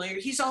not familiar.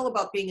 He's all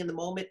about being in the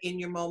moment, in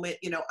your moment.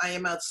 I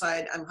am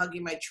outside, I'm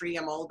hugging my tree,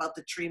 I'm all about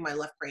the tree, my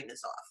left brain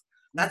is off.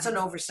 That's an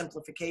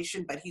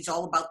oversimplification, but he's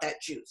all about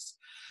that juice.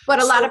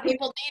 But a lot of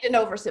people need an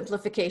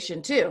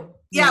oversimplification too.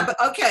 Yeah, but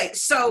okay.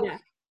 So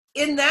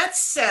in that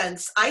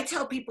sense, I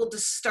tell people to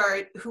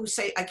start who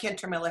say, I can't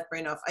turn my left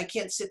brain off. I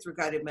can't sit through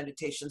guided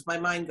meditations. My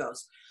mind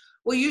goes.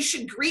 Well, you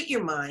should greet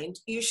your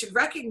mind. You should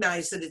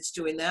recognize that it's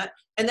doing that.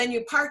 And then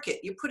you park it,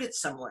 you put it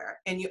somewhere.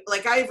 And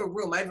I have a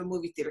room, I have a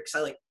movie theater,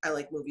 because I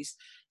like movies.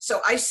 So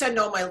I send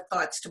all my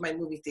thoughts to my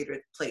movie theater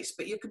place,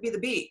 but you could be the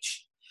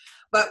beach.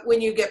 But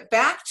when you get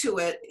back to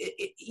it,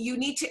 you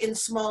need to, in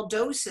small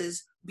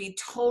doses, be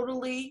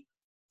totally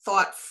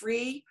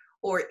thought-free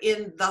or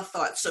in the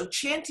thought. So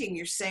chanting,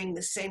 you're saying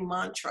the same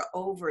mantra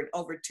over and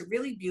over to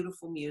really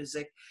beautiful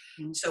music.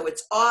 Mm-hmm. So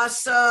it's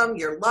awesome.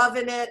 You're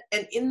loving it.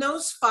 And in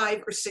those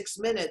 5 or 6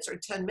 minutes or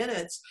 10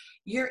 minutes,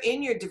 you're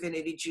in your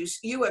divinity juice.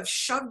 You have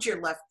shoved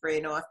your left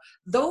brain off.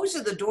 Those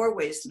are the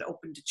doorways that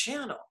open to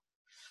channel.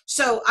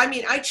 So, I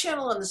mean, I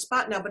channel on the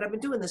spot now, but I've been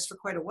doing this for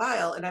quite a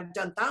while and I've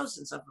done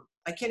thousands of them.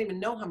 I can't even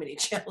know how many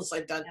channels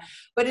I've done. Yeah.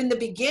 But in the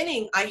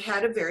beginning, I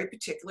had a very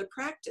particular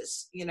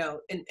practice, you know,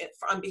 and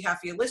on behalf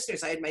of your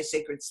listeners, I had my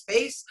sacred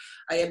space.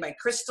 I had my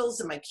crystals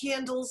and my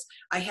candles.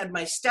 I had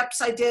my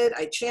steps I did.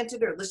 I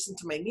chanted or listened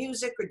to my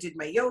music or did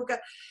my yoga.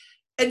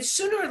 And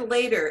sooner or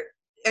later,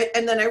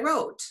 and then I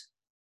wrote.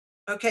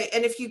 Okay,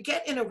 and if you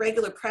get in a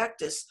regular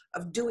practice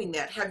of doing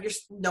that, have your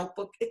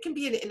notebook. It can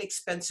be an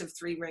inexpensive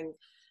 3-ring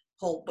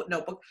whole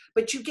notebook,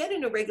 but you get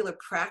in a regular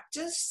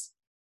practice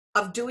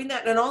of doing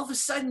that, and all of a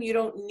sudden you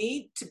don't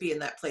need to be in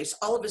that place.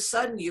 All of a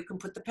sudden you can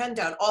put the pen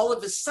down. All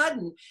of a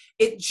sudden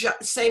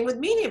same with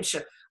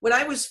mediumship. When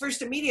I was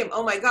first a medium,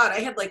 oh my God, I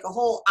had like a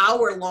whole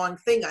hour-long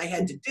thing I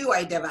had to do. I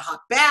had to have a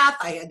hot bath.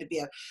 I had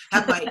to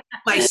have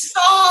my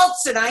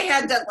salts, and I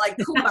had to like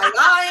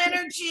kumbaya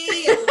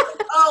energy. And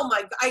like, oh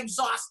my God, I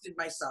exhausted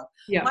myself.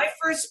 Yeah. My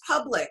first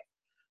public,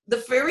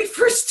 the very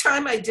first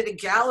time I did a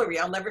gallery,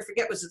 I'll never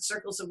forget, was at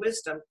Circles of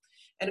Wisdom.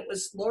 And it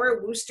was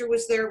Laura Wooster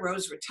was there,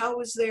 Rose Rattel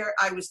was there,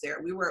 I was there.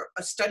 We were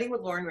studying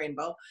with Lauren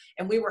Rainbow,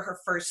 and we were her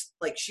first,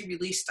 like she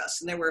released us,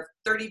 and there were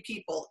 30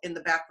 people in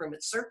the back room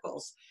at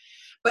Circles.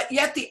 But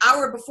yet the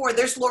hour before,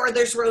 there's Laura,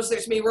 there's Rose,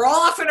 there's me. We're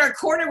all off in our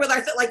corner with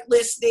our, like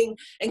listening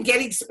and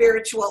getting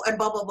spiritual and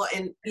blah, blah, blah.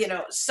 And, you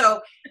know,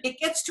 so it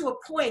gets to a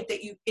point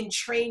that you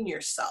entrain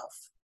yourself.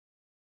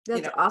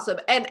 That's awesome.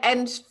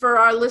 And for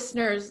our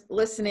listeners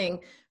listening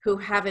who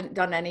haven't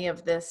done any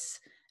of this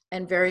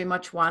and very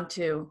much want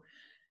to,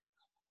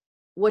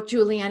 what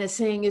Julianne is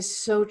saying is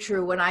so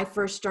true. When I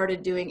first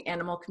started doing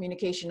animal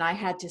communication, I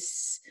had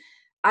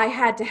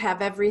to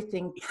have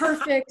everything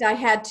perfect. I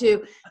had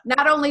to,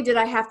 not only did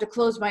I have to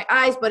close my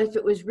eyes, but if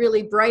it was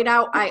really bright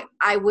out,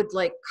 I would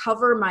like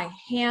cover my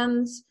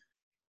hands.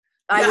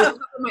 I would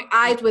cover my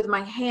eyes with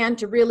my hand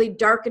to really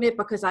darken it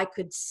because I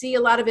could see a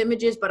lot of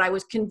images, but I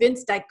was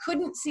convinced I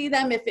couldn't see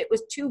them if it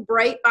was too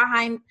bright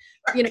behind,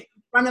 you know, in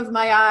front of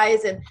my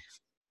eyes.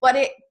 But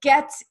it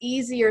gets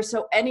easier.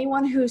 So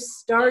anyone who's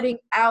starting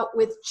out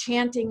with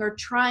chanting or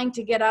trying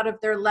to get out of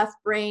their left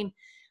brain,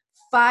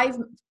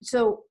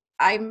 so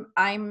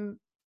I'm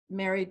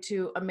married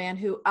to a man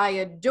who I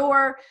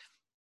adore.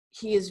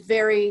 He is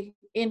very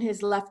in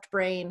his left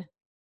brain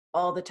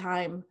all the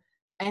time,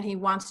 and he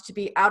wants to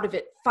be out of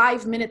it.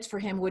 5 minutes for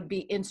him would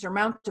be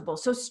insurmountable.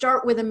 So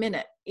start with a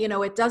minute. You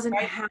know, it doesn't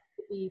have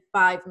to be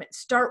 5 minutes.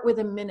 Start with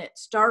a minute.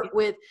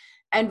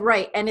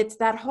 And it's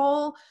that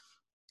whole,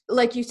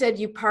 like you said,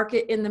 you park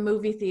it in the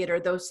movie theater,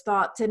 those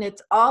thoughts. And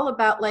it's all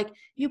about like,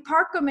 you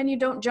park them and you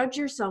don't judge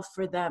yourself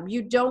for them.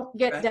 You don't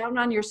get down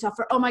on yourself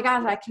for, oh my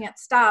God, I can't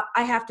stop.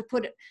 I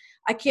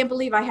can't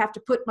believe I have to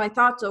put my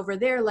thoughts over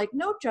there. Like,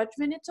 no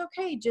judgment. It's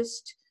okay.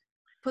 Just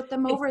put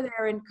them over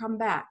there and come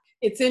back.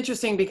 It's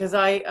interesting because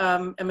I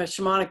am a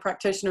shamanic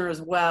practitioner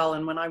as well.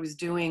 And when I was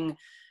doing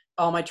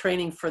all my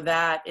training for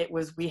that,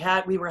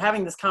 we were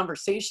having this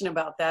conversation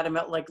about that,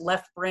 about like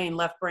left brain.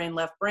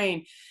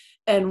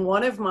 And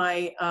one of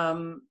my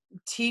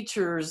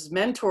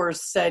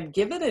mentors said,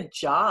 give it a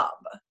job.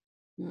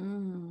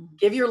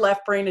 Give your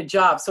left brain a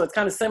job. So it's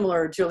kind of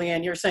similar,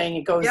 Julianne, you're saying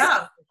it goes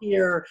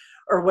here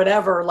or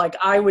whatever. Like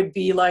I would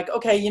be like,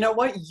 okay, you know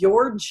what?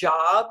 Your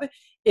job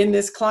in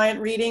this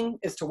client reading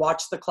is to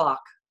watch the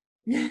clock.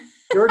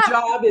 Your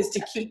job is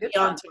to keep me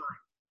on time.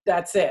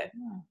 That's it.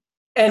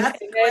 And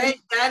great.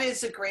 That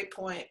is a great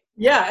point.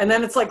 Yeah. And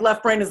then it's like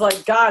left brain is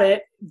like, got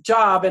it,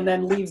 job, and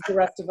then leaves the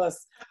rest of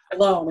us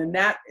alone. And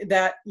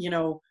that, you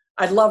know,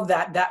 I love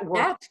that works.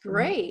 That's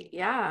great.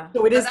 Yeah.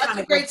 So it is that's kind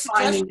a of great like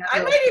suggestion.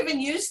 I might even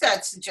use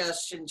that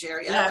suggestion,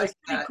 Jerry. Yeah, it was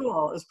pretty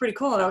cool. It was pretty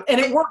cool. And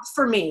it worked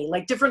for me.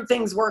 Like different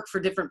things work for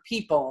different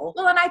people.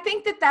 Well, and I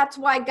think that's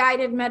why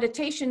guided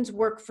meditations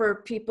work for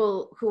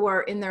people who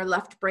are in their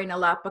left brain a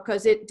lot,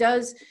 because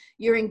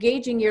you're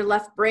engaging your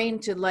left brain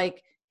to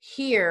like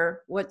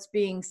hear what's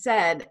being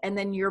said, and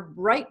then your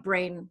right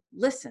brain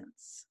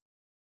listens.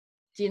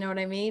 Do you know what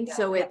I mean? Yeah,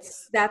 so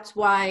that's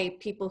why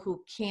people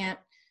who can't,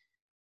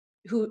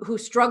 who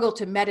struggle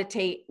to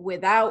meditate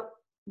without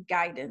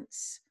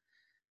guidance,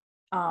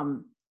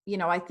 you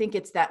know, I think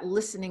it's that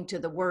listening to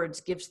the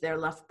words gives their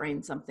left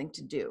brain something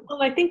to do.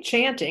 Well, I think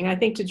chanting, I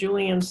think to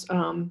Julianne's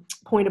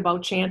point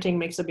about chanting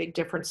makes a big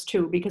difference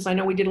too, because I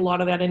know we did a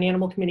lot of that in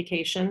animal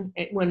communication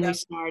when we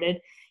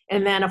started.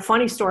 And then a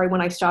funny story,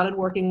 when I started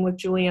working with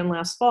Julianne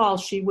last fall,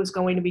 she was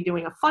going to be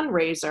doing a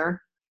fundraiser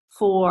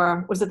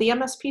for, was it the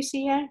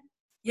MSPCA?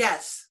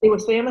 Yes. It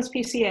was the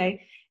MSPCA.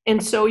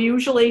 And so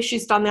usually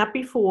she's done that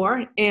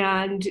before,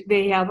 and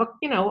they have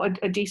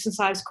a decent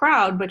sized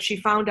crowd, but she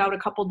found out a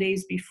couple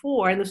days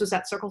before, and this was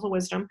at Circles of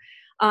Wisdom,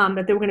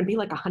 that there were going to be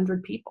like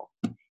 100 people.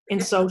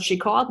 And so she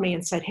called me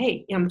and said,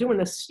 hey, I'm doing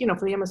this,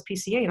 for the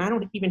MSPCA, and I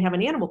don't even have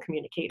an animal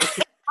communicator.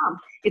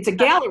 It's a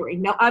gallery.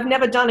 Now, I've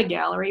never done a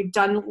gallery. I've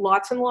done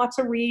lots and lots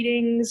of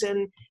readings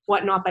and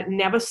whatnot, but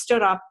never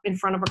stood up in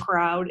front of a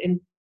crowd. And,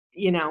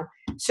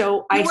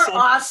 so I said, you were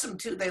awesome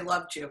too. They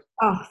loved you.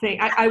 Oh,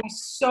 I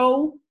was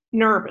so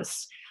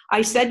nervous.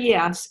 I said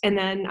yes, and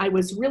then I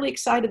was really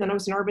excited. Then I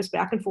was nervous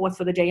back and forth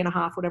for the day and a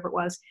half, whatever it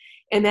was.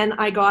 And then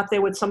I got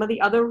there with some of the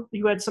other,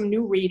 you had some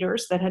new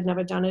readers that had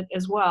never done it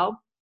as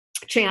well,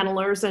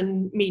 channelers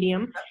and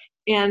medium,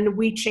 and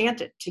we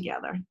chanted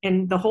together.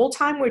 And the whole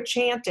time we're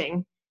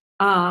chanting,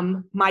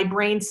 my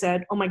brain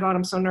said, "Oh my God,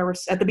 I'm so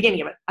nervous," at the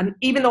beginning of it. And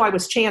even though I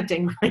was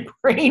chanting, my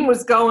brain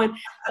was going.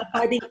 But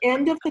by the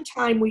end of the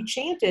time we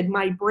chanted,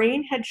 my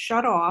brain had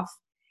shut off,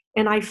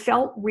 and I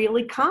felt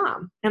really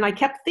calm. And I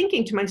kept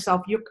thinking to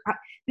myself,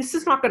 this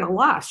is not going to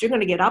last. You're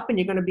going to get up and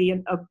you're going to be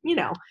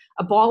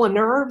a ball of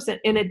nerves.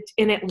 And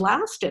it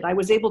lasted. I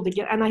was able to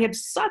and I had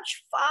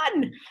such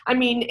fun. I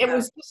mean, it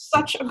was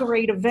such a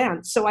great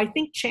event. So I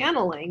think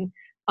chanting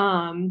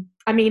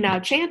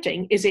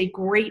is a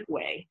great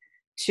way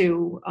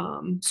to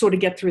sort of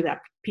get through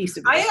that piece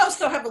of it. I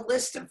also have a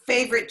list of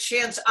favorite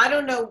chants. I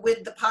don't know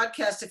with the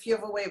podcast if you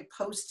have a way of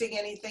posting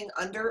anything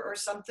under or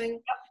something.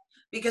 Yep.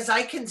 Because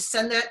I can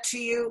send that to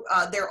you.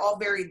 They're all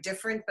very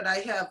different, but I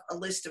have a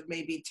list of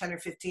maybe 10 or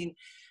 15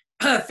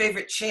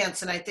 favorite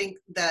chants, and I think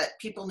that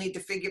people need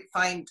to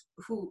find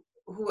who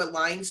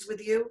aligns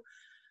with you,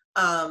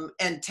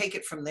 and take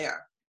it from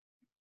there.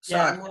 So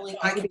I'm willing.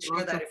 I can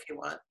share that if you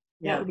want.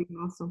 Yeah, that would be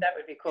awesome. That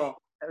would be cool.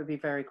 That would be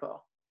very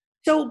cool.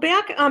 So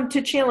back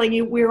to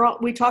channeling,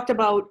 we talked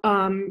about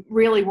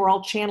really we're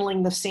all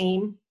channeling the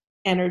same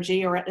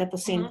energy or at the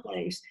same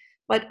place.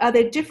 But are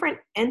there different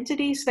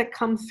entities that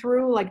come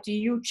through? Like, do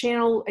you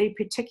channel a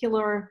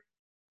particular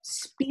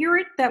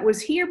spirit that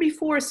was here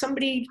before?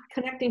 Somebody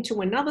connecting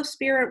to another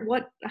spirit?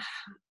 What?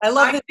 I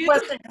love this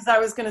question because I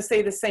was going to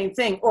say the same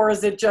thing. Or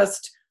is it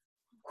just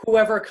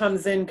whoever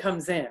comes in,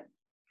 comes in?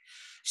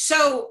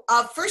 So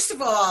first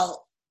of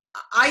all,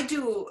 I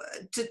do,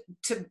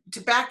 to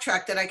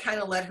backtrack that, I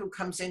kind of let who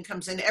comes in,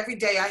 comes in. Every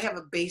day I have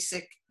a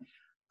basic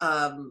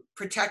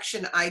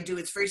protection I do.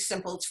 It's very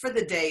simple. It's for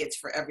the day. It's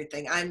for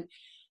everything.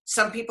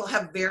 Some people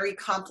have very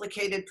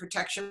complicated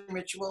protection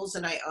rituals,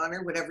 and I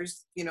honor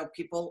whatever's,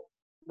 people,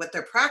 what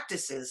their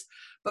practice is.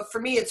 But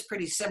for me, it's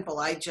pretty simple.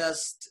 I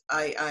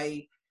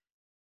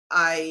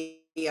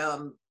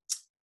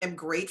am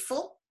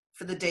grateful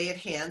for the day at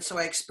hand. So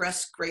I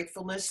express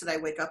gratefulness that I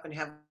wake up and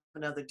have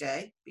another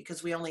day,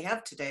 because we only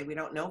have today. We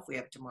don't know if we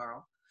have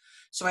tomorrow.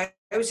 So I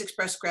always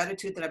express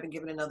gratitude that I've been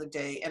given another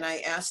day. And I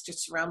ask to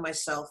surround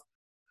myself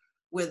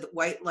with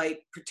white light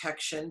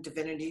protection,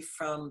 divinity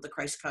from the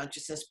Christ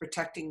consciousness,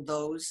 protecting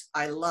those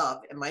I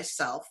love and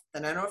myself.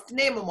 Then I don't have to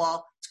name them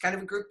all. It's kind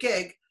of a group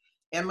gig,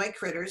 and my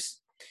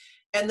critters.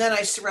 And then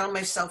I surround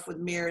myself with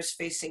mirrors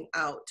facing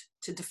out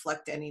to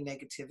deflect any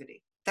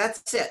negativity.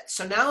 That's it.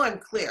 So now I'm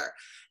clear.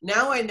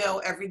 Now I know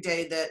every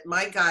day that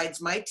my guides,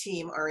 my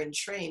team are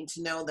trained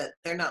to know that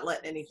they're not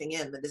letting anything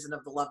in that isn't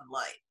of the love and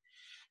light.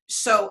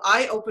 So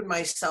I open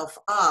myself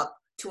up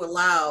to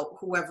allow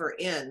whoever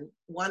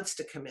wants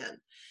to come in.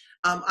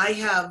 I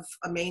have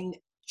a main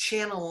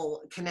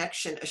channel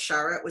connection,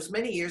 Ashara. It was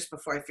many years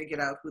before I figured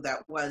out who that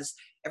was.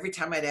 Every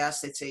time I'd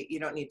ask, they'd say,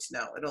 "You don't need to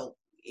know.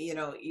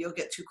 You'll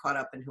get too caught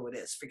up in who it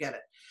is. Forget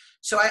it."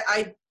 So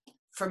I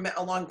for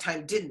a long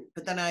time didn't,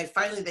 but then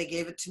they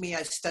gave it to me.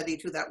 I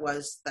studied who that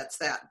was. That's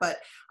that. But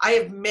I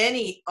have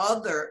many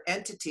other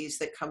entities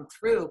that come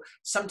through.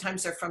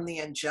 Sometimes they're from the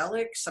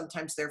angelic.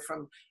 Sometimes they're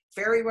from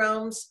fairy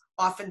realms.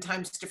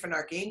 Oftentimes different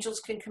archangels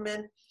can come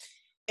in.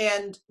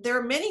 And there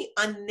are many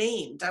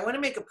unnamed. I want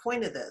to make a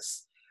point of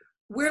this.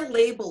 We're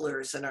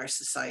labelers in our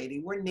society.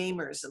 We're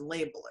namers and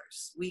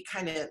labelers.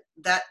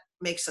 That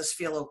makes us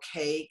feel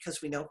okay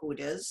because we know who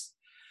it is.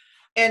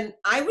 And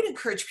I would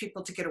encourage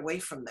people to get away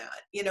from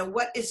that.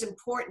 What is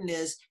important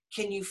is,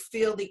 can you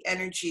feel the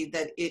energy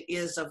that it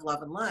is of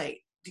love and light?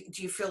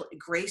 Do you feel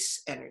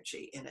grace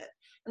energy in it?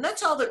 And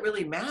that's all that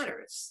really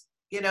matters.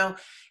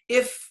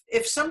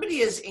 If somebody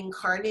is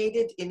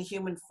incarnated in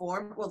human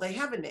form, well, they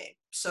have a name.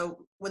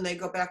 So when they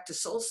go back to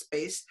soul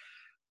space,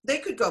 they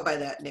could go by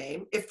that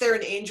name. If they're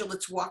an angel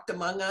that's walked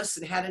among us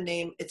and had a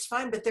name, it's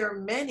fine. But there are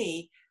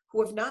many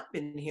who have not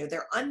been here.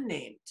 They're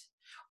unnamed.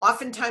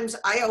 Oftentimes,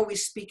 I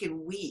always speak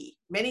in we.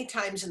 Many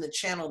times in the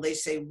channel, they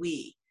say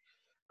we,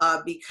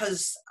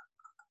 because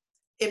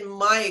in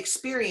my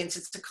experience,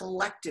 it's a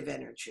collective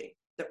energy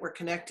that we're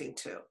connecting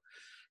to.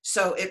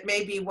 So it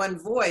may be one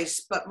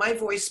voice, but my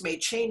voice may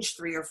change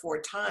 3 or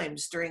 4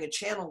 times during a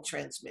channel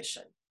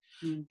transmission.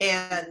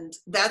 And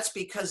that's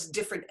because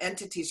different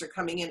entities are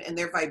coming in and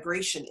their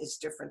vibration is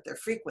different. Their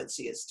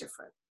frequency is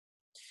different.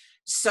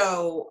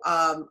 So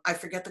I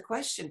forget the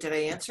question. Did I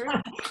answer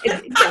it?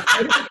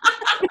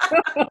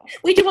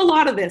 We do a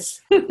lot of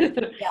this.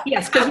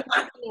 Yes, because we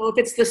don't know if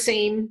it's the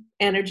same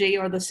energy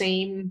or the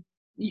same,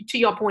 to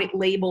your point,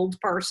 labeled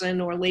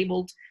person or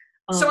labeled.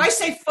 So I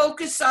say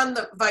focus on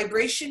the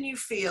vibration you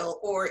feel,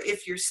 or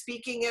if you're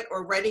speaking it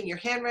or writing, your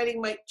handwriting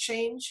might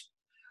change.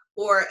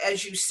 Or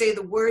as you say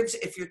the words,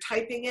 if you're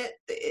typing it,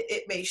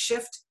 it may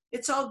shift.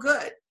 It's all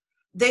good.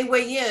 They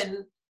weigh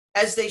in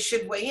as they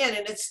should weigh in.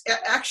 And it's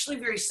actually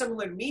very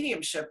similar to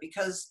mediumship,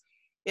 because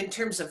in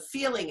terms of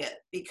feeling it,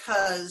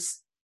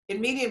 because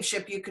in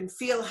mediumship, you can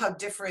feel how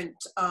different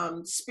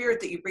spirit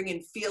that you bring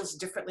in feels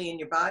differently in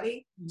your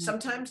body.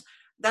 Sometimes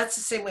that's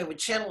the same way with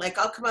channel. Like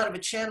I'll come out of a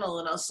channel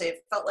and I'll say, it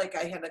felt like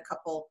I had a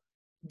couple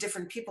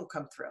different people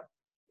come through.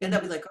 And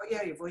they'll be like, oh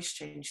yeah, your voice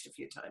changed a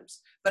few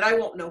times, but I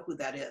won't know who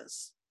that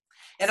is.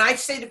 And I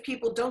say to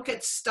people, don't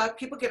get stuck.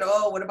 People get,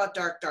 oh, what about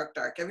dark, dark,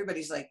 dark?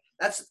 Everybody's like,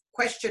 that's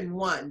question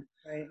one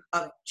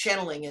of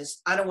channeling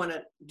is, I don't want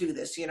to do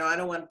this. You know, I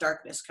don't want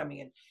darkness coming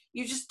in.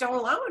 You just don't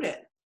allow it in.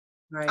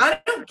 Right.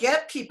 I don't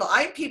get people.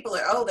 People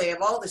are, oh, they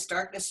have all this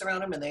darkness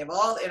around them and they have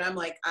all, and I'm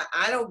like,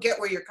 I don't get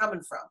where you're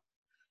coming from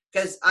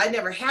because I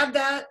never had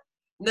that.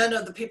 None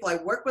of the people I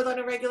work with on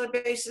a regular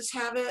basis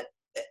have it.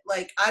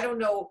 Like, I don't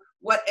know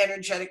what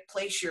energetic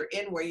place you're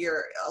in where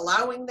you're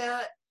allowing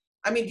that.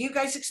 I mean, do you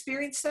guys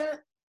experience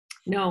that?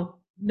 No.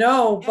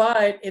 No,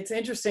 but it's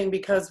interesting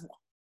because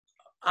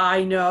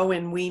I know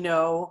and we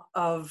know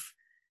of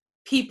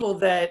people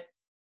that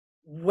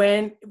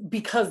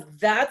because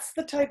that's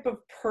the type of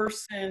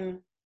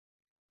person,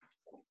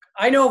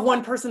 I know of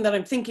one person that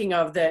I'm thinking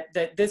of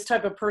that this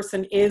type of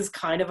person is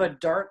kind of a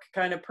dark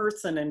kind of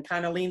person and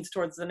kind of leans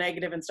towards the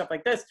negative and stuff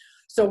like this.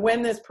 So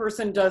when this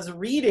person does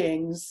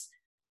readings,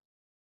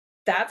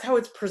 that's how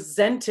it's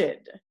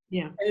presented.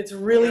 Yeah. And it's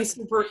really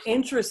super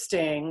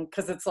interesting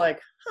because it's like,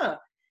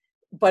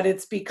 but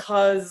it's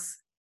because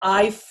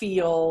I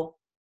feel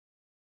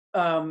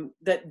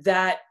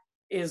that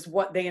is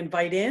what they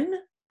invite in,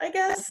 I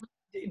guess.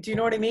 Do you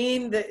know what I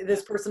mean?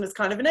 This person is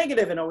kind of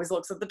negative and always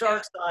looks at the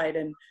dark side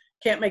and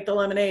can't make the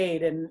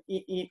lemonade and,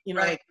 you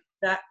know, like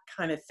that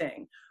kind of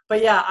thing.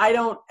 But yeah, I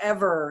don't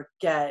ever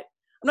get,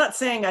 I'm not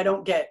saying I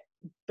don't get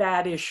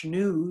baddish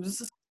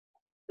news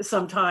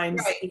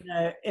sometimes in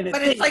a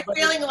but thing, it's like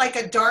feeling like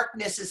a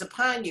darkness is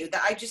upon you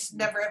that I just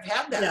never have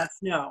had that. Yes,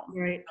 no.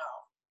 Right.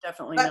 No.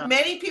 Definitely but not.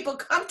 Many people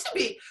come to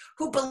me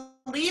who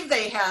believe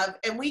they have,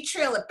 and we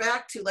trail it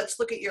back to, let's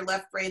look at your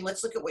left brain,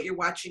 let's look at what you're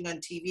watching on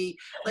TV,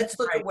 let's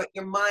look at what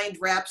your mind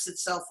wraps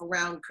itself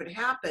around could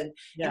happen.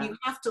 And you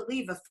have to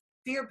leave a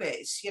fear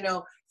base. You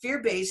know,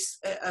 fear base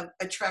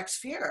attracts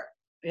fear.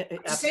 The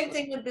same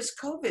thing with this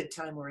COVID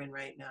time we're in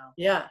right now.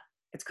 Yeah,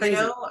 it's crazy.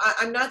 You know,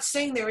 I'm not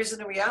saying there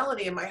isn't a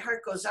reality, and my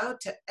heart goes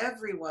out to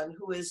everyone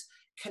who is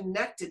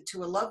connected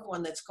to a loved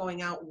one that's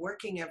going out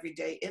working every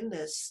day in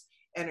this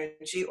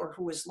energy or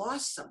who has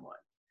lost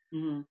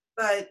someone.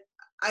 But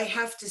I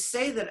have to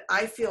say that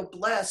I feel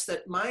blessed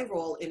that my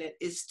role in it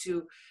is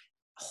to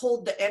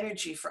hold the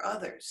energy for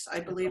others.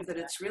 I believe that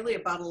it's really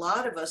about a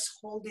lot of us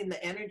holding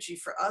the energy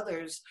for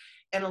others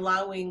and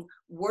allowing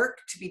work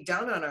to be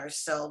done on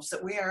ourselves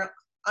that we are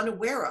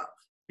unaware of.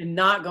 And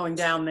not going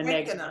down the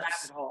negative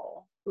rabbit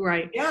hole.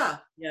 Right. Yeah.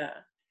 Yeah.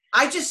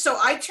 I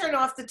turn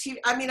off the TV.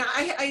 I mean,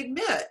 I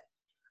admit,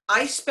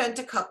 I spent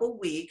a couple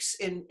weeks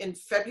in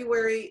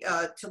February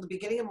till the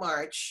beginning of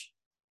March,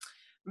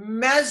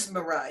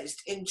 mesmerized,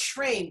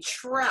 entrained,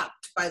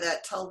 trapped by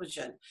that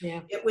television. Yeah.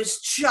 It was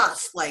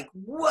just like,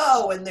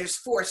 whoa, and there's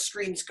 4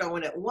 screens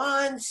going at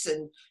once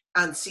and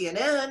on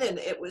CNN,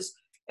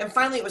 and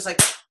finally it was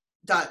like,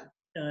 done.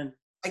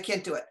 I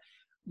can't do it.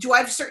 Do I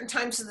have certain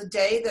times of the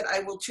day that I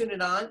will tune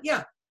it on?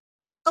 Yeah,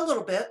 a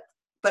little bit.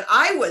 But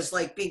I was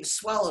like being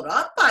swallowed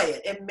up by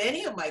it. And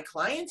many of my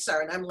clients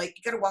are, and I'm like,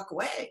 you got to walk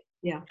away.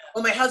 Yeah.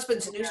 Well, my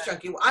husband's a news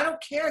junkie. Well, I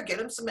don't care. Get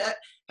him some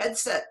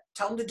headset.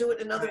 Tell him to do it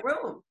in another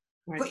room.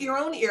 Right. Put your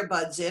own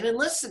earbuds in and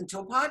listen to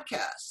a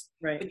podcast.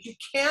 Right. But you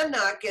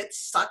cannot get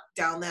sucked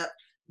down that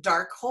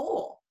dark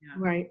hole. Yeah.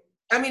 Right.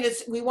 I mean,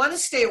 we want to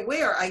stay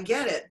aware. I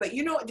get it. But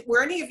you know,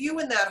 were any of you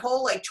in that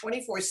hole like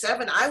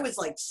 24/7? I was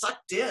like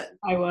sucked in.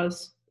 I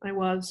was.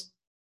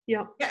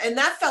 Yeah. Yeah, and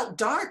that felt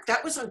dark.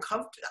 That was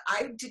uncomfortable.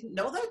 I didn't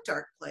know that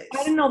dark place.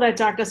 I didn't know that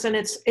darkness, and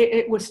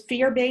it was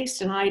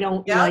fear-based, and I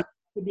don't like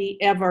to be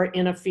ever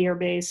in a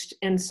fear-based.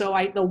 And so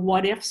the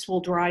what ifs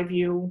will drive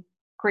you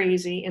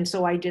crazy. And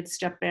so I did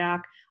step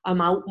back. I'm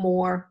out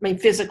more. I mean,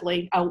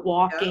 physically out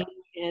walking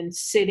and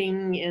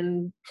sitting,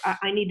 and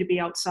I need to be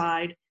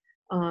outside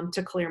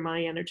to clear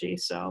my energy.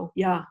 So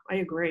yeah, I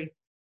agree.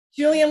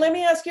 Julian, let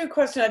me ask you a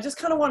question. I just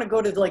kind of want to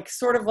go to like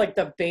sort of like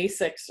the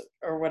basics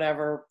or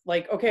whatever.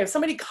 Like, okay, if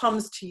somebody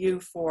comes to you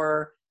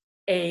for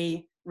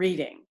a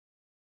reading,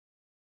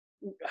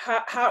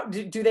 how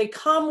do they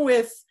come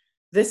with,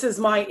 this is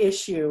my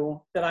issue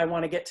that I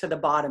want to get to the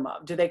bottom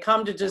of? Do they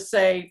come to just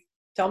say,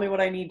 tell me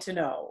what I need to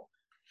know?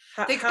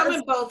 They come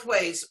in both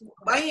ways.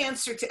 My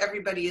answer to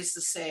everybody is the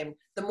same.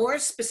 The more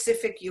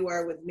specific you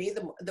are with me,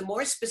 the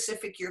more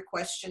specific your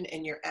question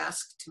and your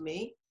ask to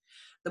me,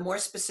 the more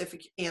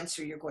specific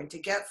answer you're going to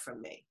get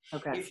from me.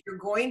 Okay. If you're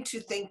going to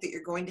think that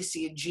you're going to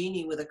see a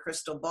genie with a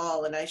crystal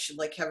ball and I should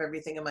like have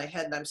everything in my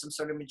head and I'm some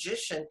sort of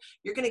magician,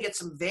 you're going to get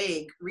some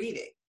vague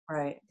reading.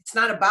 Right. It's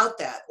not about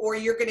that. Or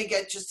you're going to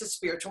get just a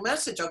spiritual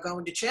message. I'll go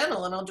into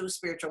channel and I'll do a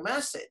spiritual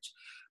message.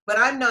 But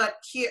I'm not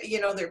here,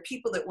 you know, there are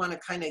people that want to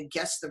kind of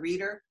guess the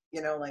reader,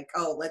 you know, like,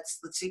 oh, let's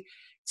see.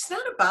 It's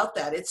not about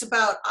that. It's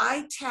about,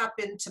 I tap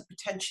into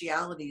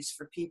potentialities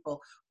for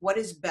people. What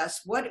is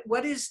best?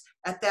 What is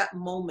at that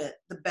moment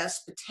the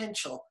best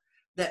potential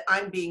that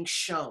I'm being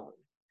shown?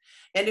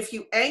 And if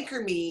you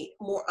anchor me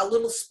more, a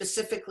little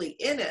specifically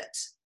in it,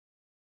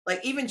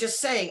 like even just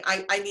saying,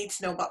 I need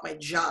to know about my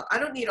job. I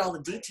don't need all the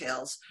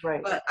details,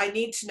 Right. but I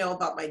need to know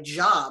about my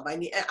job.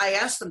 I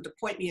ask them to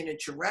point me in a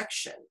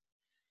direction.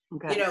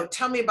 Okay. You know,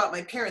 tell me about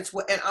my parents.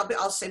 And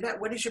I'll say that.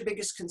 What is your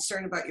biggest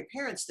concern about your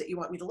parents that you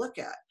want me to look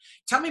at?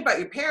 Tell me about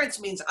your parents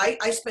means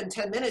I spend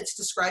 10 minutes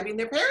describing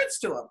their parents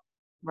to them.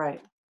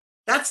 Right.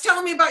 That's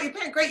telling me about your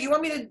parent. Great. You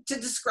want me to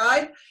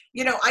describe,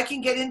 you know, I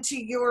can get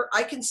into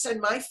I can send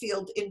my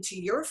field into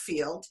your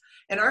field,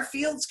 and our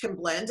fields can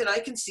blend, and I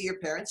can see your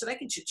parents and I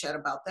can chit chat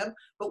about them.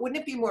 But wouldn't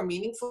it be more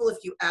meaningful if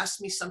you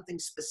asked me something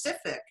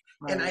specific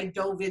and I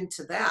dove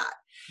into that?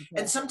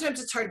 Okay. And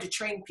sometimes it's hard to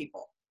train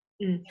people.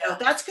 Mm. You know,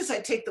 that's because I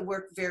take the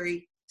work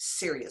very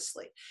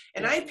seriously.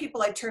 And I have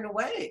people I turn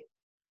away.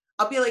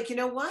 I'll be like, you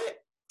know what?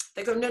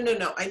 They go,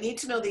 no. I need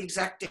to know the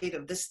exact date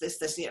of this.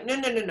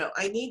 No.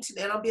 I need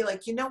to. And I'll be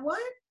like, you know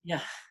what? Yeah.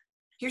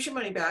 Here's your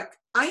money back.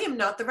 I am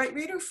not the right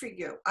reader for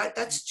you.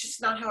 That's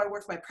just not how I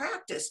work my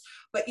practice.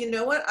 But you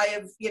know what? I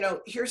have, you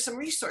know, here's some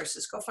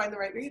resources. Go find the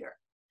right reader.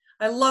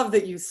 I love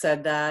that you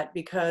said that,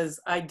 because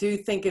I do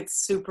think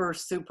it's super,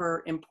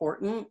 super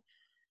important.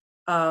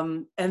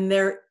 And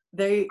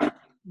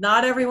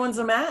not everyone's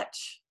a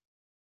match.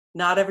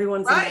 Not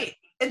everyone's a match. Right.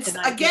 And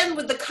again,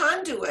 with the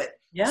conduit.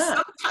 Yeah.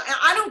 Sometimes,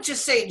 I don't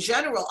just say in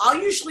general.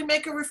 I'll usually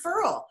make a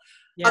referral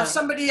of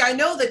somebody I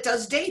know that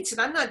does dates,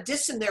 and I'm not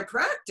dissing their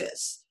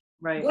practice.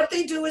 Right. What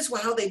they do is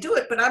how they do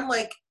it. But I'm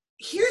like,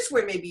 here's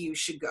where maybe you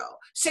should go.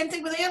 Same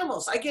thing with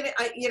animals. I get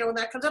it. You know, when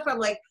that comes up, I'm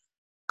like,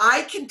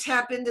 I can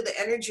tap into the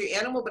energy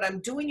animal, but I'm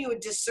doing you a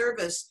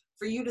disservice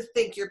for you to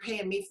think you're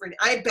paying me for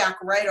I back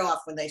right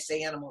off when they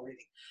say animal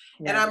reading.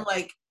 Yeah. And I'm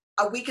like,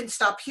 we can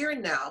stop here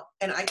now,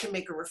 and I can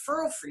make a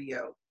referral for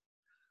you.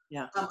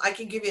 Yeah. I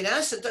can give you an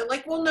estimate. They're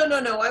like, well, no.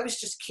 I was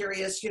just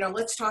curious. You know,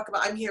 let's talk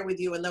about, I'm here with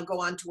you, and they'll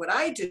go on to what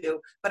I do,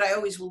 but I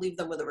always will leave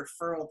them with a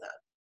referral then.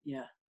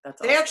 Yeah.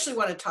 That's They awesome. actually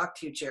want to talk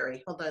to you,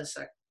 Jerry. Hold on a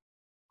sec.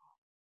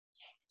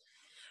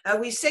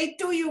 We say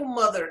to you,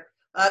 mother,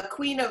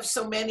 queen of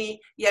so many,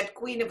 yet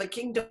queen of a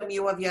kingdom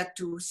you have yet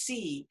to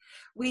see.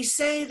 We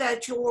say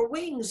that your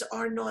wings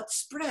are not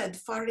spread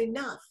far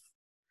enough.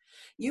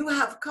 You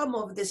have come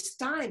of this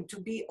time to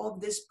be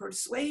of this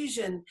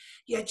persuasion,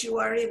 yet you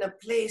are in a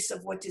place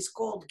of what is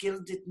called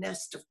gilded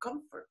nest of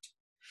comfort.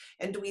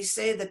 And we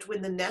say that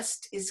when the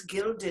nest is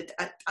gilded,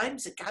 at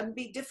times it can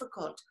be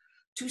difficult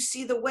to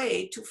see the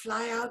way to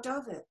fly out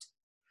of it.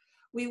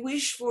 We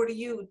wish for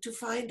you to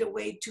find a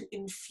way to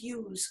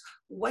infuse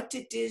what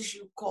it is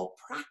you call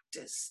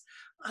practice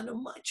on a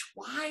much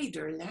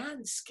wider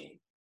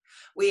landscape.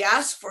 We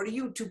ask for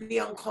you to be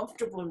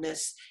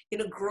uncomfortableness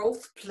in a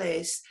growth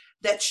place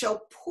that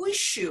shall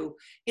push you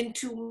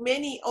into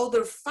many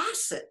other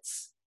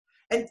facets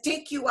and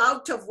take you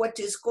out of what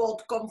is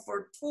called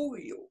comfort for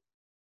you.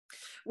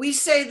 We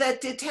say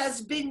that it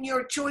has been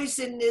your choice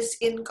in this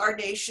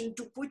incarnation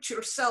to put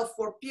yourself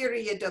for a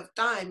period of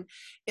time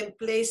in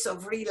place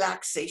of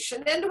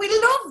relaxation. And we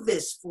love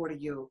this for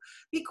you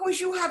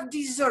because you have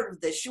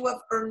deserved this. You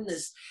have earned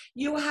this.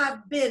 You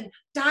have been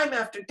time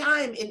after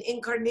time in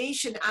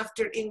incarnation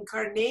after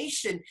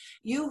incarnation.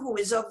 You who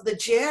is of the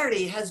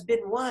Jerry has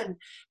been one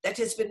that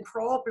has been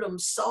problem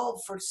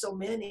solved for so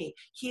many,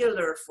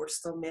 healer for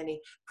so many,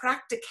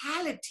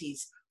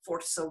 practicalities for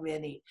so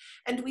many.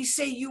 And we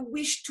say you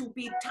wish to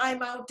be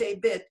time out a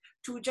bit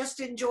to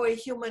just enjoy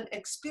human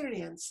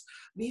experience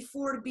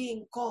before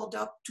being called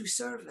up to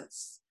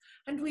service.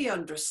 And we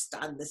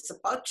understand this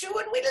about you,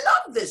 and we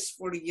love this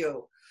for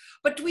you.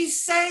 But we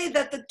say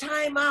that the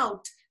time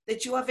out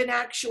that you have in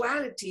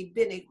actuality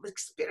been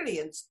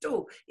experienced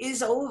too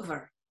is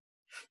over.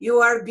 You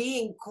are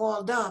being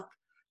called up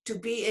to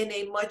be in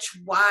a much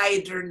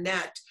wider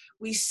net.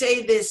 We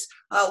say this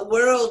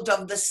world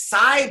of the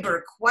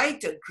cyber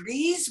quite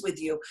agrees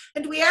with you,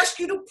 and we ask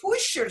you to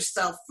push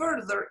yourself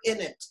further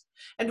in it.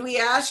 And we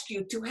ask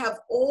you to have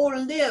all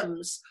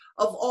limbs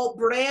of all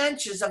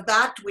branches of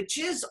that which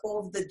is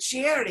of the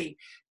Jerry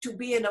to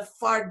be in a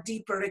far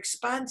deeper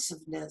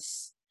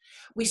expansiveness.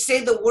 We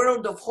say the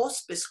world of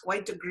hospice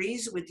quite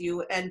agrees with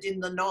you, and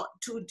in the not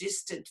too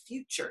distant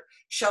future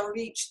shall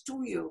reach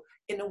to you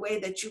in a way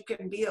that you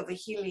can be of a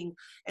healing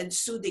and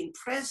soothing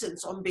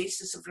presence on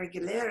basis of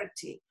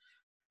regularity.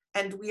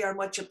 And we are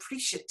much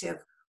appreciative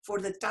for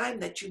the time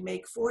that you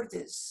make for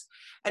this.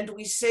 And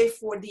we say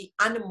for the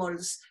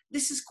animals,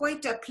 this is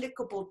quite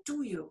applicable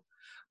to you.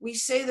 We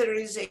say there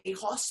is a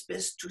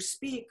hospice to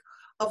speak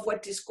of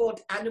what is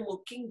called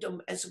animal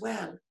kingdom as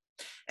well.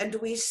 And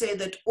we say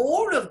that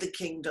all of the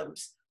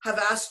kingdoms have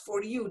asked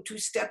for you to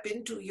step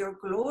into your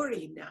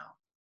glory now.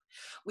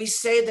 We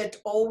say that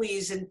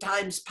always in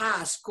times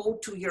past, go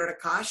to your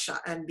Akasha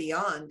and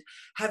beyond.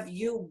 Have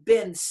you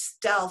been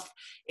stealth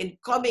in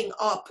coming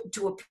up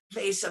to a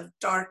place of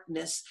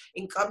darkness,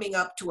 in coming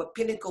up to a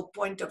pinnacle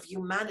point of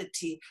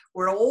humanity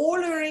where all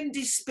are in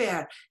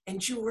despair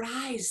and you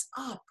rise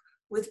up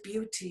with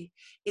beauty?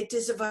 It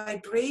is a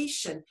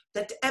vibration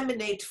that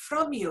emanates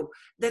from you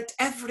that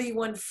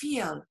everyone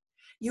feel.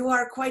 You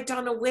are quite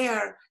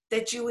unaware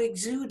that you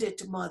exude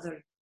it,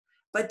 Mother.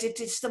 but it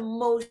is the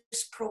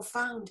most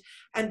profound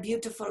and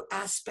beautiful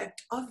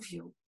aspect of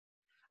you.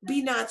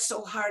 Be not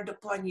so hard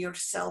upon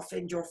yourself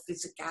and your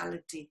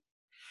physicality.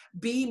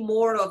 Be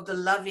more of the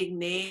loving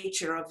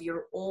nature of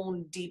your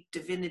own deep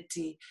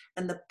divinity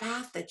and the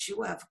path that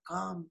you have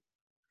come.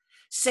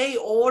 Say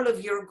all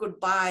of your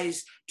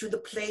goodbyes to the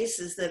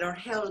places that are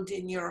held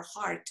in your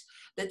heart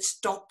that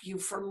stop you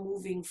from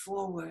moving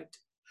forward.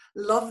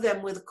 Love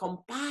them with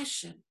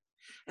compassion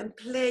and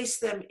place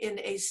them in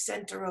a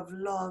center of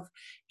love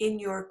in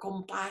your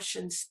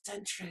compassion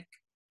centric,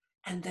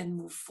 and then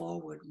move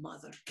forward,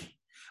 Mother.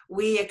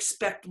 We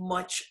expect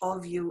much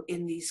of you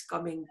in these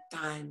coming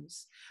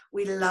times.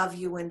 We love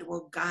you and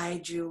will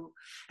guide you.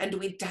 And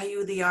we tell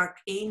you the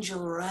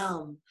archangel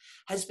realm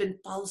has been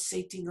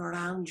pulsating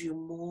around you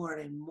more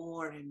and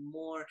more and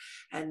more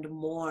and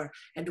more.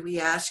 And we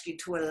ask you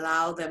to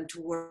allow them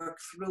to work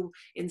through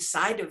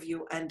inside of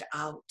you and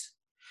out.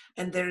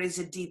 And there is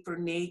a deeper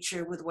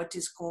nature with what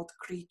is called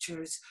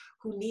creatures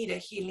who need a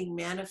healing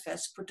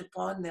manifest put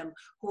upon them,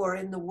 who are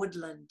in the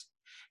woodland.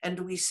 And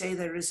we say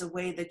there is a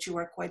way that you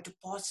are quite a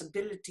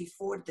possibility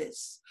for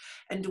this.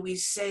 And we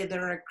say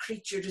there are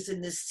creatures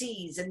in the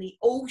seas and the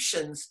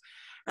oceans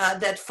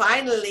that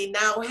finally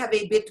now have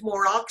a bit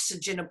more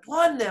oxygen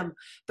upon them,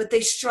 but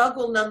they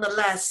struggle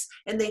nonetheless,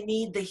 and they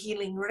need the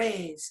healing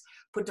rays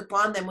put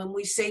upon them. And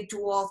we say to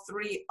all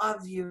three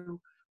of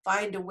you,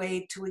 find a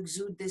way to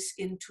exude this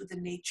into the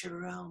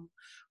nature realm.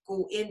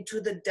 Go into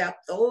the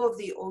depth of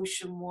the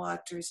ocean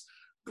waters.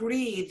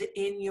 Breathe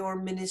in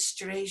your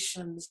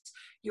ministrations,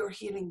 your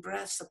healing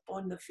breaths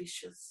upon the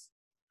fishes.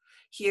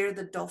 Hear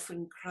the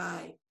dolphin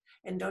cry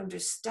and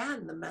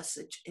understand the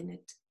message in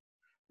it,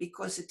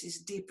 because it is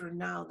deeper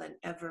now than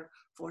ever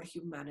for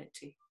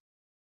humanity.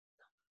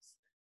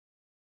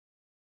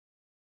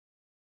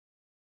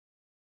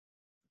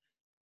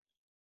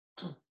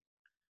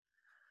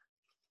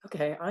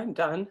 Okay, I'm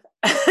done.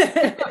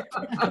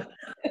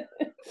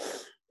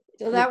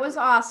 So that was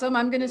awesome.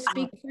 I'm going to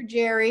speak for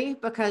Jerry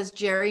because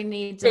Jerry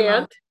needs a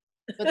moment.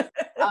 But,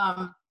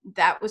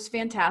 that was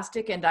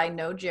fantastic, and I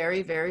know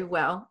Jerry very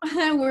well.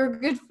 We're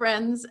good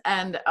friends,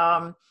 and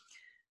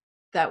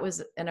that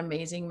was an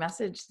amazing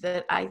message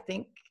that I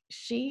think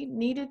she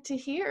needed to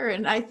hear,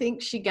 and I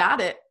think she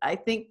got it. I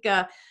think,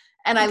 and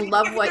I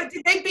love what.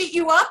 Did they beat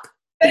you up?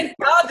 Thank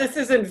God this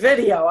isn't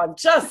video. I'm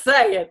just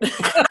saying.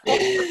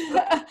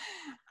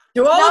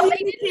 Do all of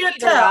you can't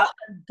tell?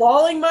 I'm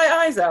bawling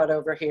my eyes out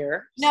over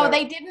here. No, so.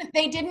 They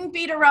didn't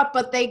beat her up,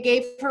 but they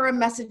gave her a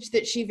message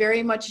that she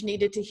very much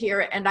needed to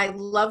hear. And I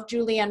love,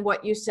 Julianne,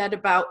 what you said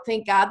about,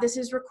 thank God this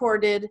is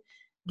recorded.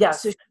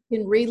 Yes. So she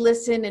can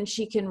re-listen and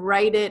she can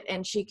write it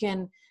and she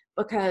can,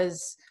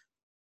 because.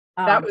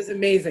 That was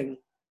amazing.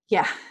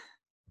 Yeah.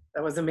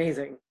 That was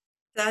amazing.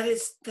 That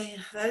is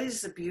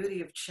the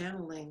beauty of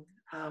channeling.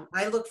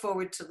 I look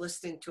forward to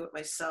listening to it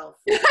myself.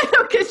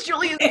 Because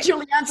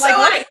Julianne's like,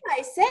 what did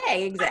I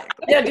say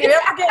exactly? Yeah, do you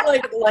ever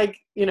get like,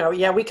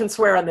 yeah, we can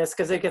swear on this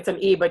because it gets an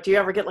E, but do you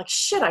ever get like,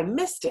 shit, I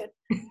missed it?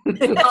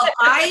 Well,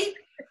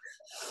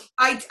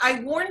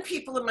 I warn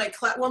people in my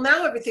class, well,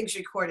 now everything's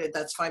recorded,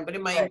 that's fine, but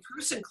in my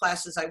in-person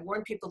classes, I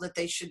warn people that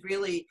they should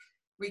really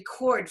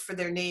record for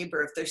their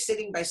neighbor. If they're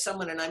sitting by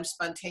someone and I'm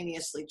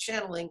spontaneously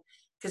channeling,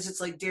 because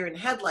it's like deer in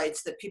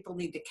headlights, that people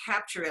need to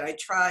capture it. I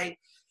try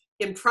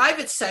in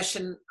private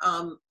session,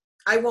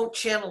 I won't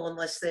channel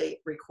unless they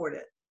record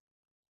it,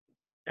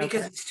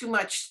 because it's too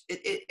much.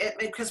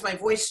 Because my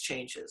voice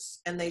changes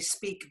and they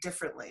speak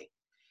differently.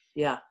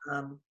 Yeah.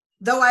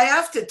 Though I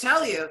have to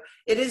tell you,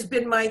 it has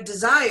been my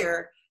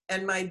desire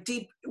and my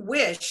deep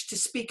wish to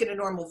speak in a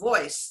normal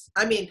voice.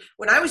 I mean,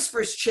 when I was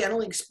first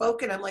channeling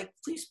spoken, I'm like,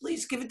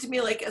 please give it to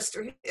me like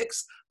Esther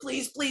Hicks.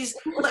 Please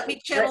let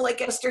me channel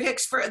like Esther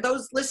Hicks. For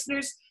those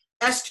listeners,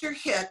 Esther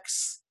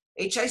Hicks,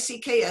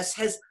 Hicks,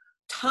 has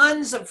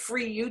tons of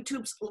free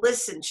YouTubes.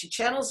 Listen, she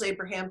channels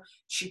Abraham.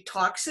 She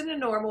talks in a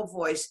normal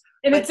voice.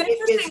 And it's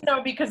interesting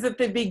though, because at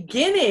the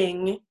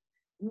beginning,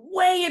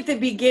 way at the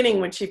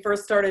beginning, when she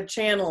first started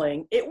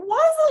channeling, it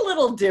was a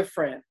little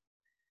different.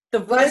 The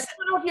voice.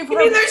 You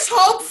mean there's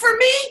hope for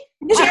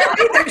me,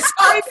 Jerry? There's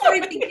hope for me.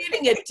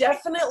 Beginning, it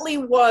definitely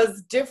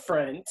was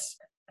different.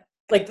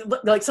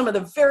 Like some of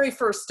the very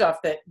first stuff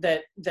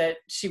that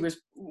she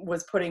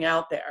was putting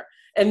out there.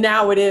 And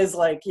now it is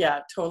like,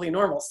 yeah, totally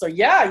normal. So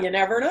yeah, you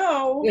never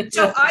know.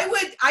 So I'm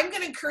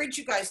going to encourage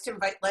you guys to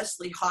invite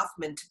Leslie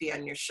Hoffman to be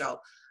on your show.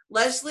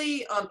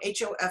 Leslie,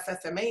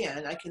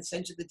 Hoffman, I can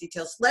send you the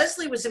details.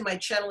 Leslie was in my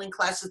channeling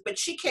classes, but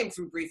she came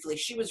through briefly.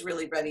 She was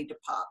really ready to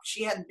pop.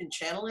 She hadn't been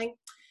channeling,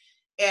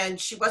 and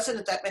she wasn't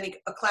at that many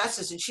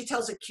classes. And she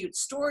tells a cute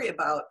story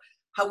about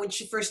how when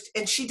she first,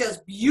 and she does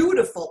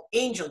beautiful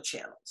angel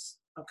channels,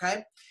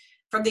 okay?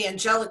 From the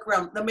angelic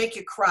realm, they'll make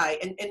you cry.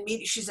 And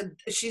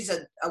she's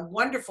a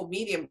wonderful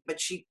medium, but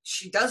she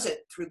does it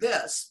through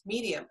this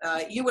medium.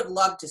 You would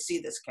love to see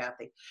this,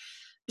 Kathy.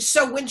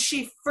 So when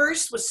she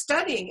first was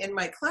studying in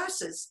my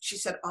classes, she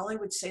said, all I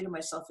would say to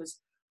myself is,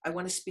 I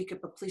want to speak it,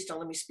 but please don't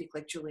let me speak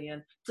like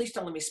Julianne. Please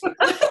don't let me speak.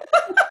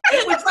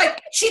 It was like,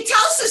 she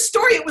tells the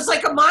story. It was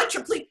like a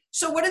mantra. Please.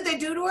 So what did they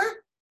do to her?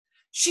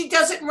 She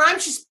doesn't rhyme.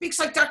 She speaks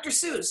like Dr.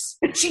 Seuss.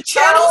 She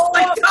channels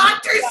like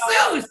Dr.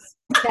 Seuss.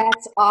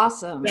 That's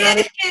awesome.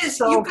 It is.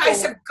 So You guys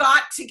cool. have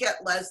got to get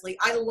Leslie.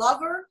 I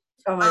love her.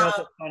 Oh my gosh,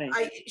 that's funny.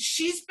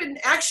 She's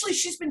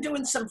been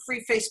doing some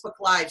free Facebook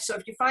Live. So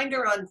if you find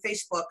her on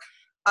Facebook,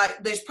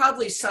 there's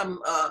probably some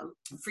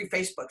free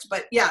Facebooks.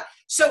 But yeah,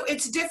 so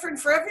it's different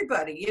for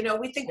everybody. You know,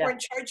 we think we're in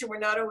charge, and we're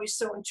not always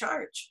so in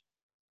charge.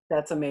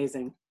 That's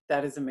amazing.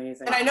 That is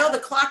amazing. And I know the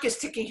clock is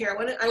ticking here. I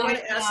want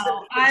to ask them.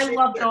 I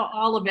loved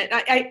all of it.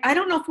 I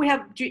don't know if we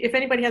have, if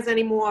anybody has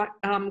any more.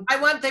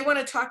 They want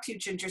to talk to you,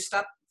 Ginger.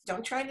 Stop.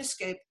 Don't try and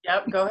escape.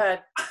 Yep, go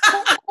ahead.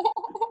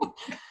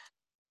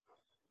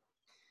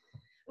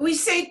 We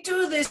say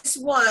to this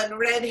one,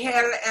 red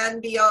hair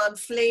and beyond,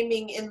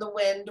 flaming in the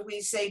wind,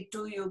 we say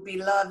to you,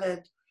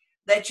 beloved,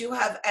 that you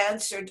have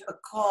answered a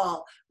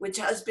call which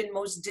has been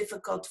most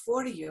difficult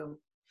for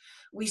you.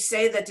 We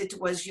say that it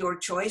was your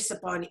choice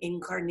upon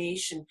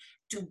incarnation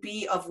to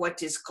be of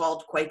what is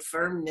called quite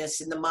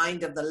firmness in the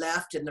mind of the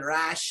left and the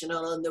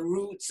rational and the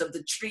roots of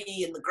the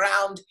tree and the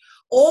ground.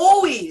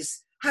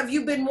 Always have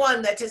you been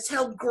one that has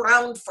held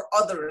ground for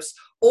others.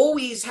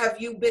 Always have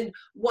you been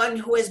one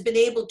who has been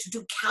able to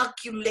do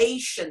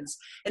calculations.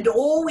 And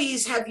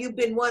always have you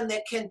been one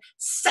that can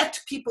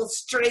set people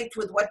straight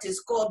with what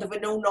is called of a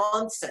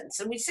no-nonsense.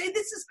 And we say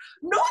this is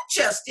not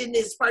just in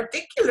this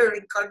particular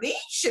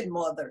incarnation,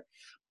 Mother.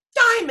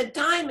 Time and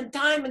time and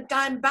time and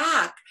time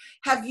back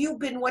have you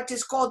been what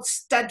is called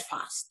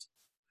steadfast.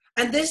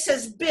 And this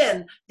has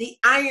been the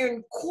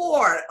iron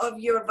core of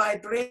your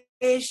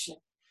vibration.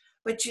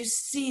 But you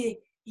see,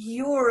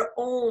 your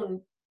own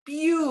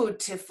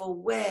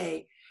beautiful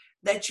way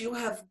that you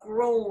have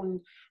grown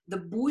the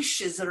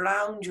bushes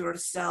around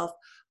yourself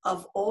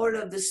of all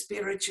of the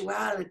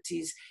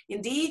spiritualities.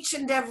 In each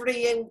and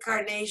every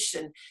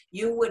incarnation,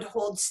 you would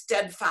hold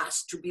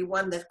steadfast to be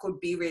one that could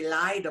be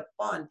relied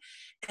upon.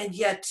 And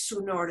yet,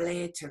 sooner or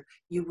later,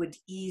 you would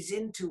ease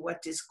into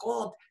what is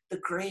called the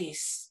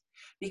grace.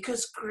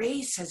 Because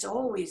grace has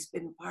always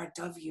been part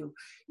of you.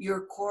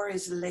 Your core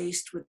is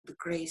laced with the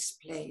grace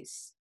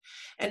place.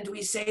 And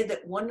we say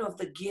that one of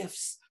the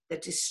gifts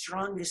that is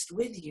strongest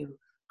with you,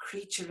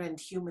 creature and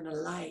human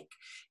alike,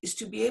 is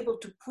to be able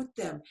to put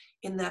them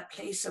in that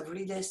place of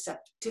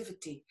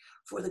receptivity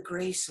for the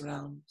grace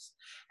realms.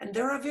 And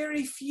there are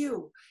very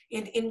few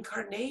in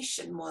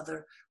incarnation,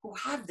 Mother, who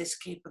have this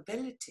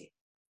capability.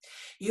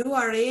 You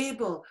are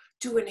able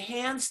to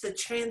enhance the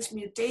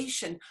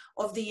transmutation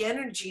of the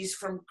energies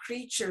from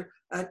creature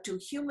to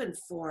human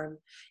form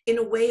in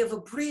a way of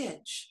a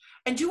bridge.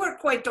 And you are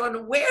quite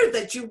unaware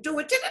that you do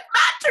it, and it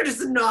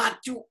matters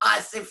not to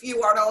us if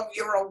you are of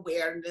your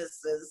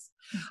awarenesses.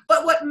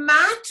 But what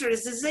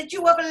matters is that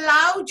you have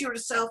allowed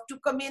yourself to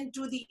come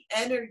into the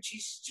energy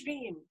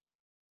stream.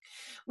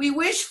 We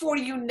wish for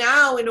you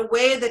now in a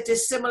way that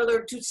is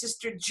similar to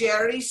Sister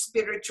Jerry's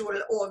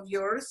spiritual of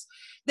yours,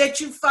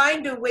 that you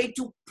find a way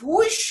to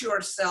push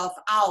yourself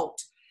out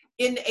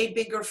in a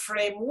bigger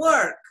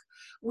framework.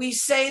 We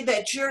say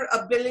that your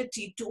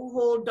ability to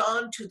hold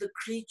on to the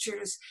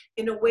creatures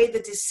in a way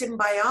that is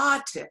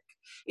symbiotic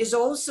is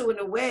also in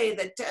a way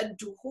that tend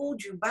to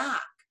hold you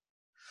back.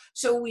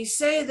 So we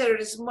say there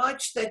is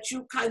much that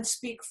you can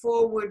speak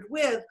forward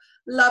with,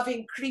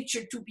 loving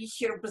creature to be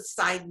here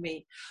beside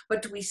me.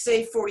 But we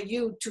say for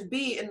you to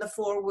be in the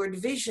forward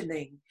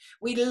visioning.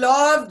 We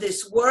love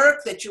this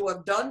work that you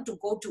have done to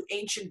go to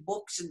ancient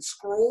books and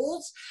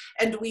scrolls.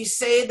 And we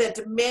say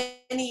that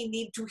many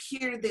need to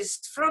hear this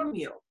from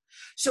you.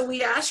 So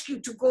we ask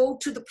you to go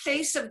to the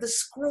place of the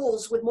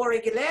scrolls with more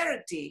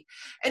regularity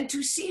and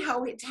to see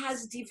how it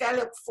has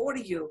developed for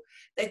you,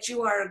 that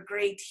you are a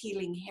great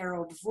healing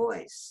herald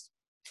voice.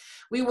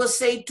 We will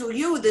say to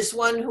you, this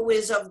one who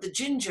is of the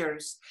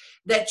gingers,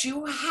 that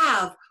you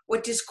have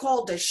what is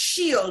called a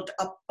shield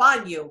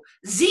upon you.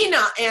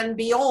 Xena and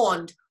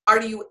beyond,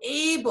 are you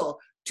able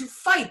to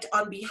fight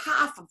on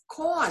behalf of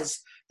cause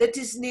that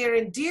is near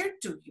and dear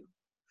to you?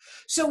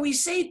 So we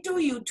say to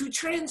you to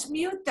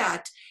transmute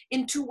that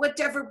into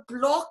whatever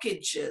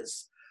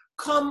blockages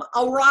come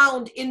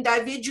around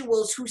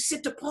individuals who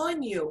sit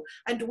upon you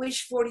and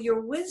wish for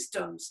your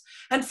wisdoms.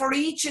 And for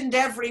each and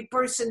every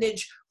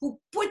personage who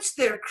puts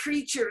their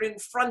creature in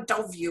front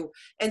of you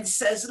and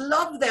says,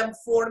 love them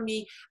for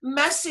me,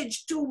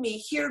 message to me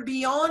here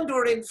beyond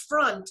or in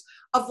front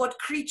of what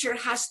creature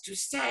has to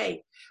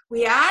say.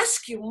 We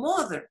ask you,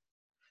 Mother,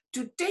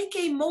 to take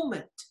a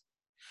moment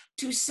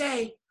to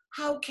say,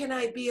 how can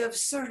I be of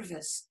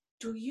service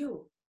to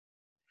you?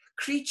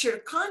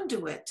 Creature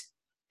conduit,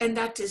 and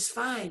that is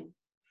fine.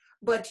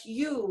 But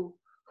you,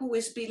 who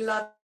is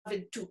beloved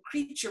to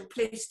creature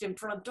placed in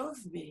front of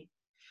me,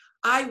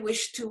 I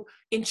wish to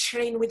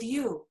entrain with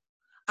you.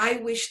 I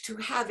wish to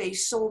have a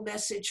soul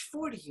message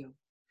for you.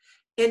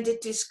 And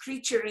it is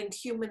creature and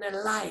human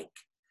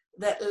alike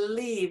that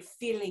leave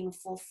feeling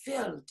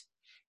fulfilled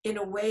in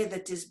a way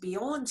that is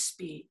beyond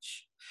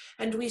speech.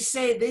 And we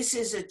say this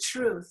is a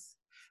truth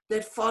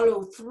that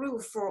follow through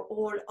for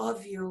all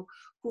of you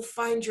who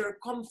find your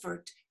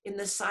comfort in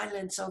the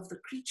silence of the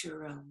creature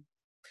realm.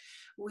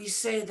 We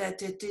say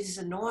that it is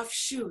an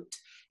offshoot.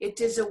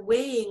 It is a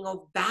weighing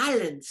of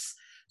balance,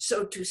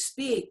 so to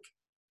speak,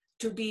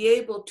 to be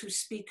able to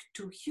speak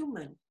to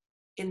human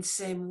in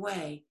same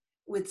way,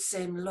 with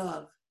same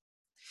love.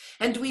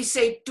 And we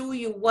say to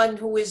you, one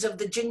who is of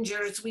the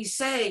gingers, we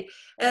say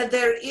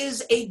there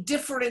is a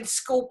different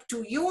scope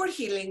to your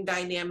healing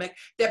dynamic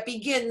that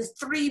begins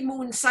 3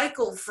 moon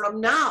cycle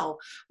from now.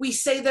 We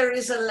say there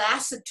is a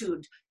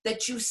lassitude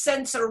that you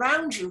sense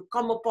around you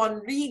come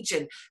upon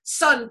region,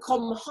 sun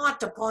come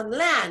hot upon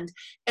land.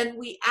 And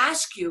we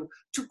ask you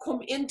to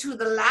come into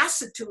the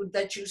lassitude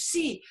that you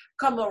see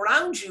come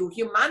around you,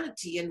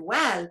 humanity and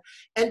well,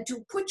 and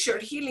to put your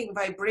healing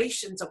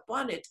vibrations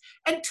upon it,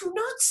 and to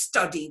not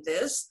study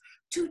this,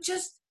 to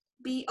just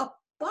be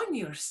upon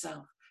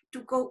yourself,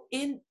 to go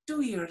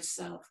into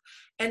yourself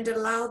and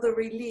allow the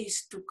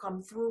release to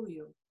come through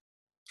you.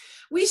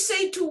 We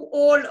say to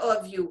all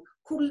of you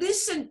who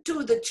listen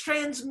to the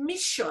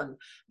transmission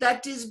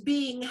that is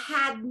being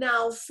had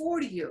now for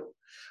you,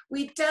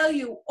 we tell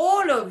you,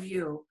 all of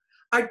you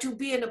are to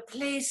be in a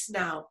place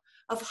now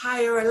of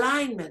higher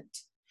alignment.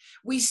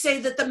 We say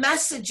that the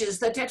messages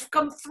that have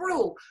come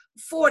through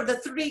for the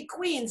 3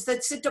 queens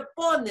that sit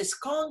upon this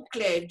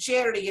conclave,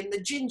 Jerry and the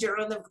Ginger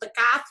and the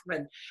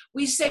Catherine,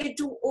 we say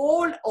to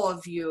all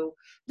of you,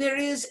 there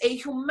is a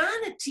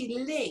humanity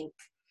link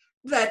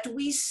that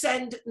we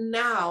send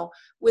now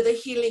with a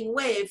healing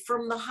wave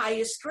from the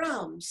highest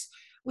realms.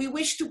 We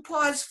wish to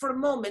pause for a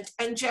moment.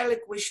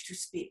 Angelic wish to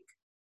speak.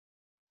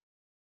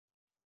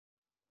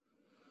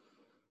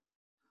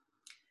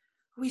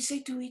 We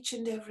say to each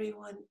and every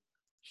one,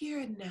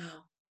 here and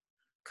now,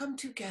 come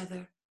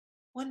together,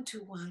 one to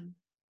one.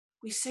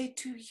 We say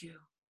to you,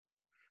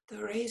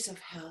 the rays of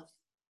health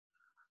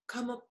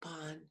come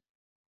upon.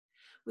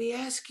 We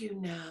ask you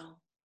now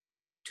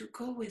to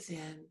go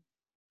within,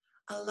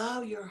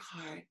 allow your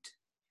heart,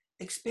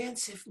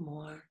 expansive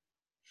more,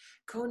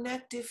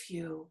 connective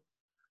you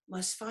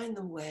must find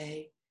the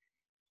way,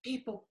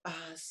 people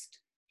past,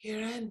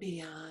 here and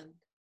beyond.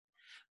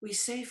 We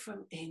say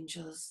from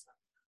angels,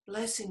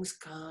 blessings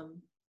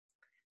come,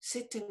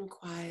 sit in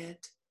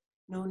quiet,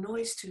 no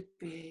noise to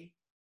be.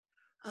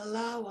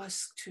 Allow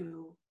us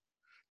to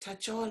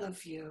touch all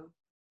of you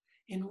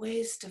in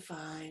ways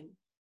divine,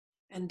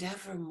 and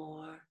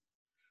evermore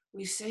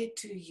we say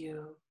to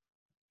you,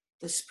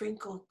 the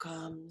sprinkle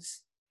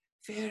comes,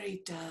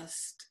 fairy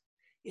dust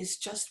is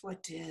just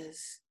what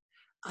is,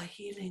 a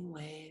healing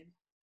wave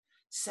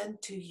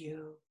sent to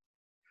you.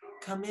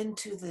 Come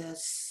into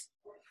this,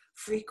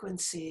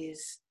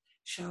 frequencies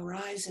shall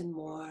rise and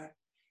more.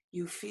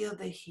 You feel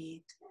the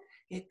heat,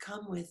 it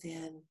come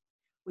within.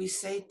 We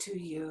say to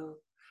you,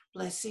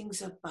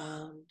 blessings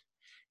abound,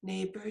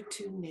 neighbor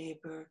to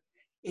neighbor,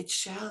 it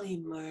shall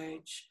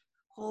emerge.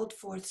 Hold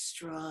forth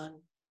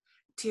strong,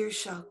 tears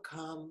shall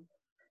come,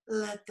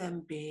 let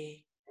them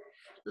be.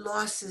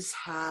 Losses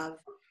have,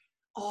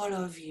 all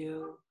of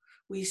you.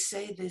 We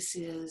say this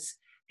is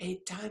a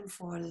time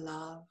for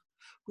love.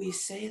 We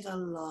say the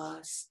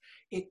loss,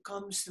 it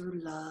comes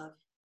through love.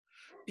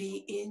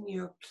 Be in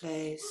your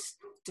place,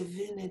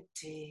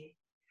 divinity,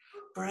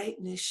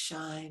 brightness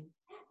shine,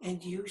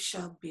 and you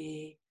shall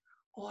be,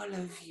 all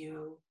of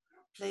you,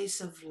 place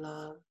of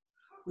love.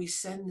 We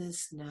send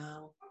this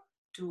now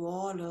to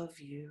all of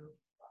you.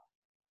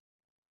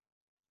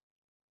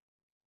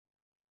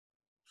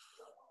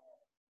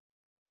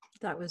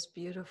 That was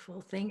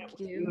beautiful. Thank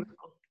you.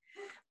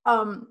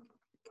 Beautiful.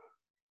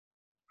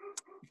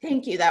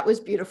 Thank you. That was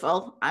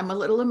beautiful. I'm a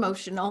little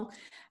emotional.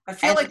 I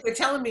feel like they're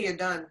telling me you're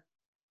done.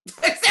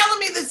 They're telling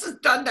me this is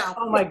done now.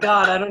 Oh my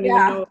God, I don't even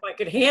know if I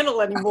could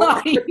handle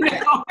anymore.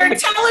 They're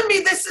telling me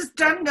this is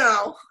done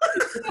now.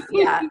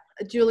 Yeah,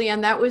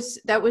 Julianne,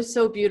 that was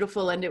so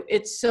beautiful, and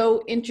it's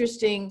so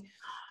interesting,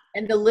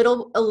 and a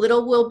little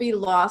will be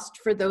lost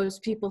for those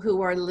people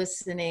who are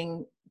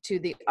listening to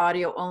the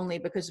audio only,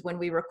 because when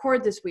we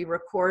record this, we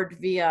record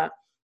via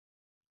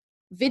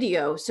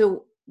video.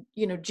 So,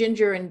 you know,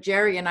 Ginger and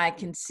Jerry and I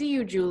can see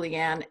you,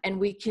 Julianne, and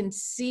we can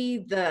see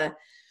the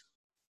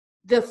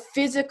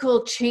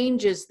physical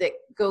changes that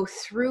go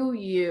through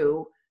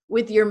you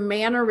with your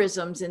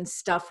mannerisms and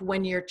stuff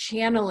when you're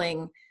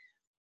channeling.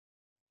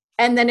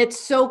 And then it's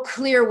so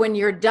clear when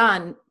you're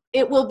done.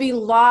 It will be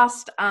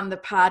lost on the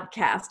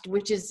podcast,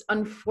 which is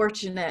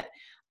unfortunate.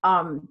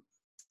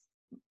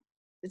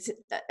 It's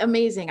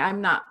amazing. I'm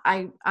not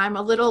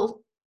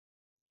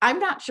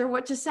sure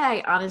what to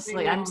say,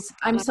 honestly.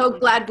 I'm so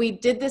glad we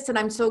did this, and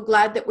I'm so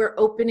glad that we're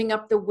opening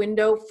up the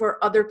window for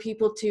other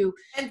people to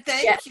and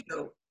thank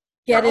you.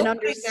 Get an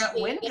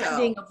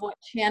understanding of what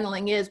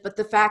channeling is. But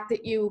the fact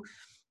that you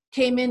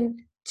came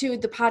in to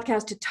the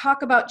podcast to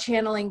talk about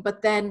channeling,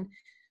 but then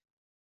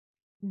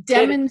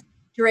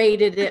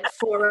demonstrated it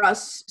for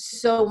us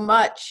so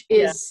much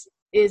is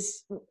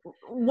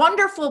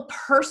wonderful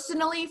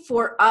personally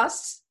for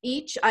us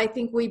each. I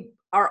think we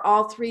are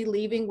all 3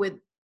 leaving with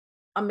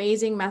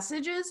amazing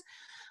messages.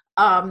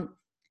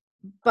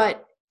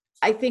 But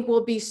I think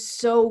will be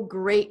so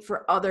great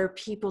for other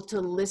people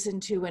to listen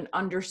to and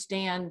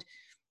understand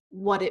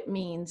what it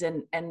means,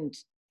 and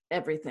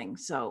everything.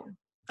 So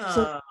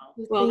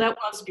Well, that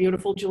was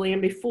beautiful,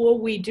 Julianne. Before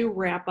we do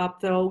wrap up,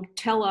 though,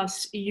 tell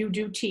us, you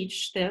do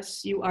teach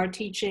this. You are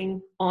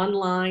teaching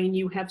online.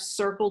 You have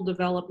circle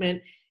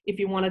development. If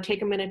you want to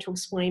take a minute to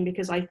explain,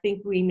 because I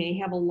think we may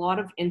have a lot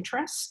of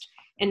interest.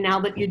 And now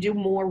that you do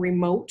more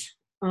remote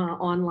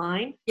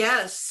online.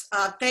 Yes.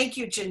 Thank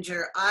you,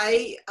 Ginger.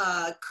 I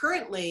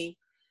currently,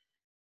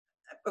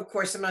 of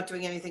course, I'm not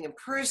doing anything in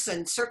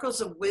person.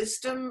 Circles of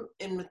Wisdom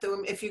in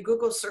Methuen. If you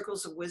Google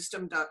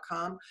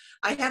circlesofwisdom.com,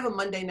 I have a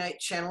Monday night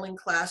channeling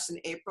class in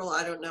April.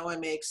 I don't know. I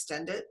may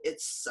extend it.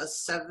 It's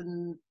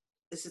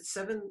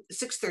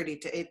 6:30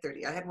 to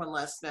 8:30. I had one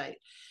last night.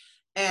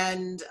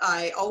 And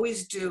I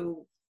always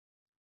do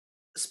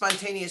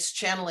spontaneous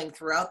channeling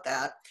throughout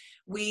that.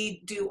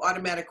 We do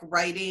automatic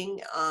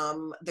writing.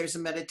 There's a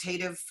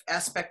meditative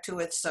aspect to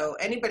it. So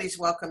anybody's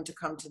welcome to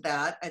come to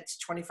that. It's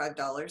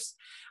 $25.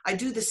 I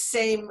do the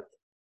same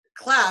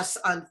class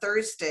on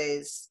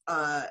Thursdays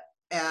I'm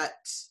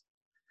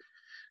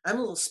a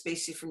little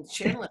spacey from the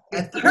channeling.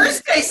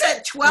 Thursdays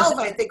at 12,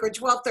 I think, or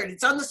 12:30.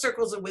 It's on the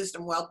Circles of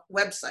Wisdom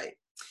website.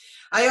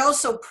 I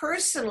also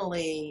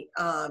personally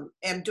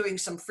am doing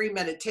some free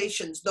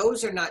meditations.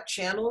 Those are not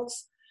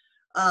channels.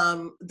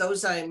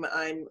 Those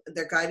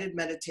they're guided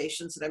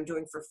meditations that I'm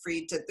doing for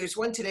free. There's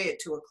one today at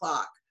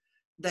 2:00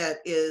 that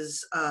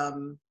is,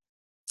 all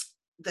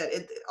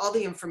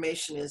the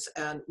information is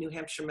on New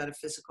Hampshire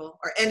Metaphysical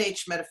or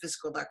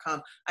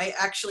nhmetaphysical.com. I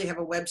actually have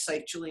a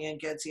website,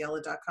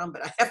 juliannegadziala.com,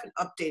 but I haven't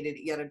updated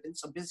it yet. I've been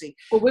so busy.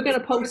 Well, we're going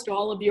to post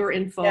all of your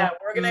info. Yeah,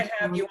 we're going to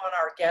have you on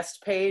our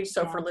guest page.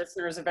 So for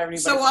listeners, if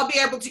everybody. So I'll be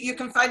able to, you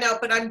can find out,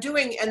 but I'm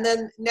doing, and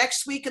then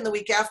next week and the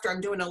week after,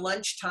 I'm doing a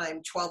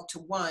lunchtime, 12 to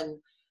 1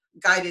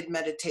 guided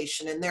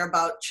meditation, and they're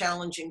about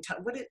challenging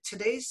time.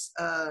 Today's,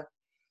 I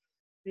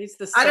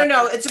don't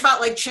know. It's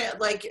about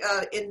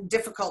in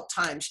difficult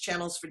times,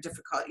 channels for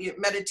difficult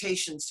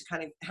meditations to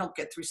kind of help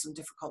get through some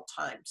difficult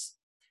times.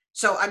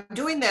 So I'm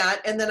doing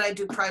that. And then I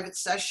do private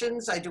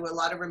sessions. I do a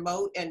lot of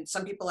remote, and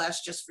some people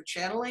ask just for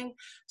channeling.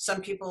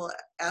 Some people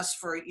ask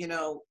for,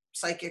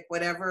 psychic,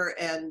 whatever,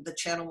 and the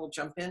channel will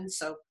jump in.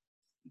 So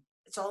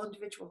it's all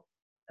individual.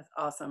 That's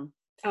awesome.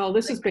 Oh,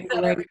 this has been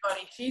great.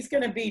 Everybody,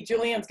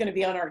 Julianne's going to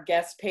be on our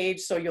guest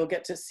page. So you'll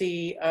get to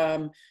see,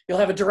 you'll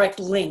have a direct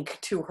link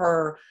to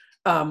her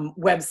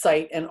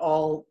website and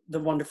all the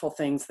wonderful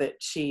things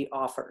that she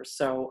offers.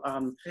 So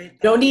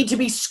no need to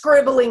be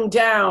scribbling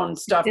down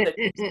stuff that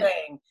she's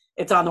saying.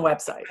 It's on the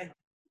website.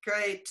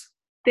 Great.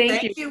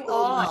 Thank you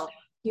all.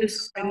 This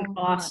has been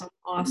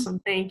awesome.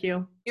 Thank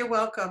you. You're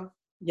welcome.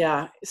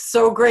 Yeah,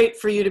 so great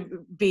for you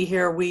to be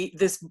here.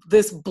 This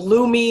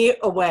blew me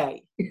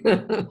away.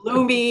 And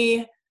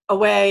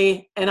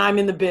I'm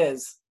in the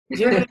biz. Do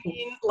you know what I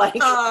mean?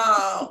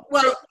 Oh,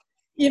 well,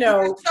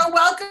 you're so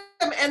welcome.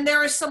 And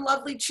there are some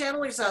lovely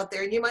channelers out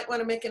there, and you might want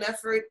to make an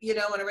effort,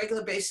 on a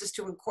regular basis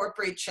to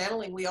incorporate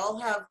channeling. We all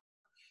have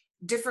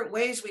different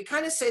ways. We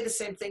kind of say the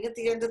same thing at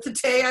the end of the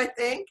day, I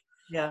think.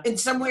 Yeah. In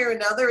some way or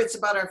another, it's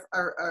about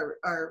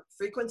our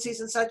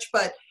frequencies and such.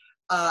 But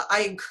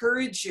I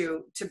encourage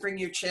you to bring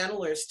your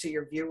channelers to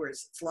your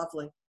viewers. It's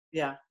lovely.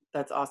 Yeah,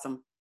 that's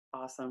awesome.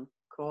 Awesome.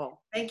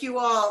 Cool. Thank you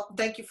all.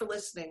 Thank you for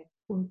listening.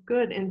 Well,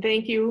 good. And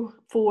thank you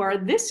for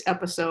this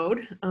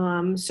episode.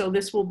 So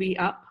this will be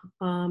up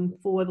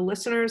for the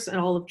listeners, and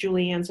all of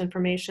Julianne's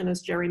information, as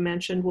Jerry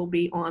mentioned, will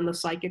be on the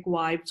Psychic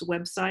Wives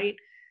website.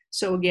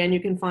 So again, you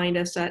can find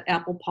us at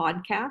Apple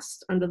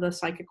Podcasts under the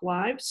Psychic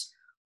Wives,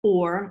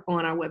 or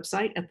on our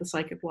website at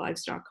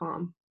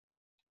thepsychicwives.com.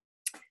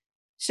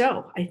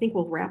 So I think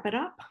we'll wrap it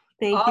up.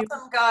 Thank you.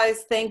 Awesome,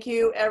 guys. Thank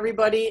you,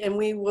 everybody. And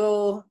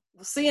we'll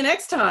see you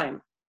next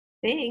time.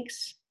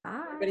 Thanks.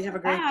 Bye. Everybody have a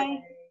great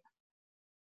day.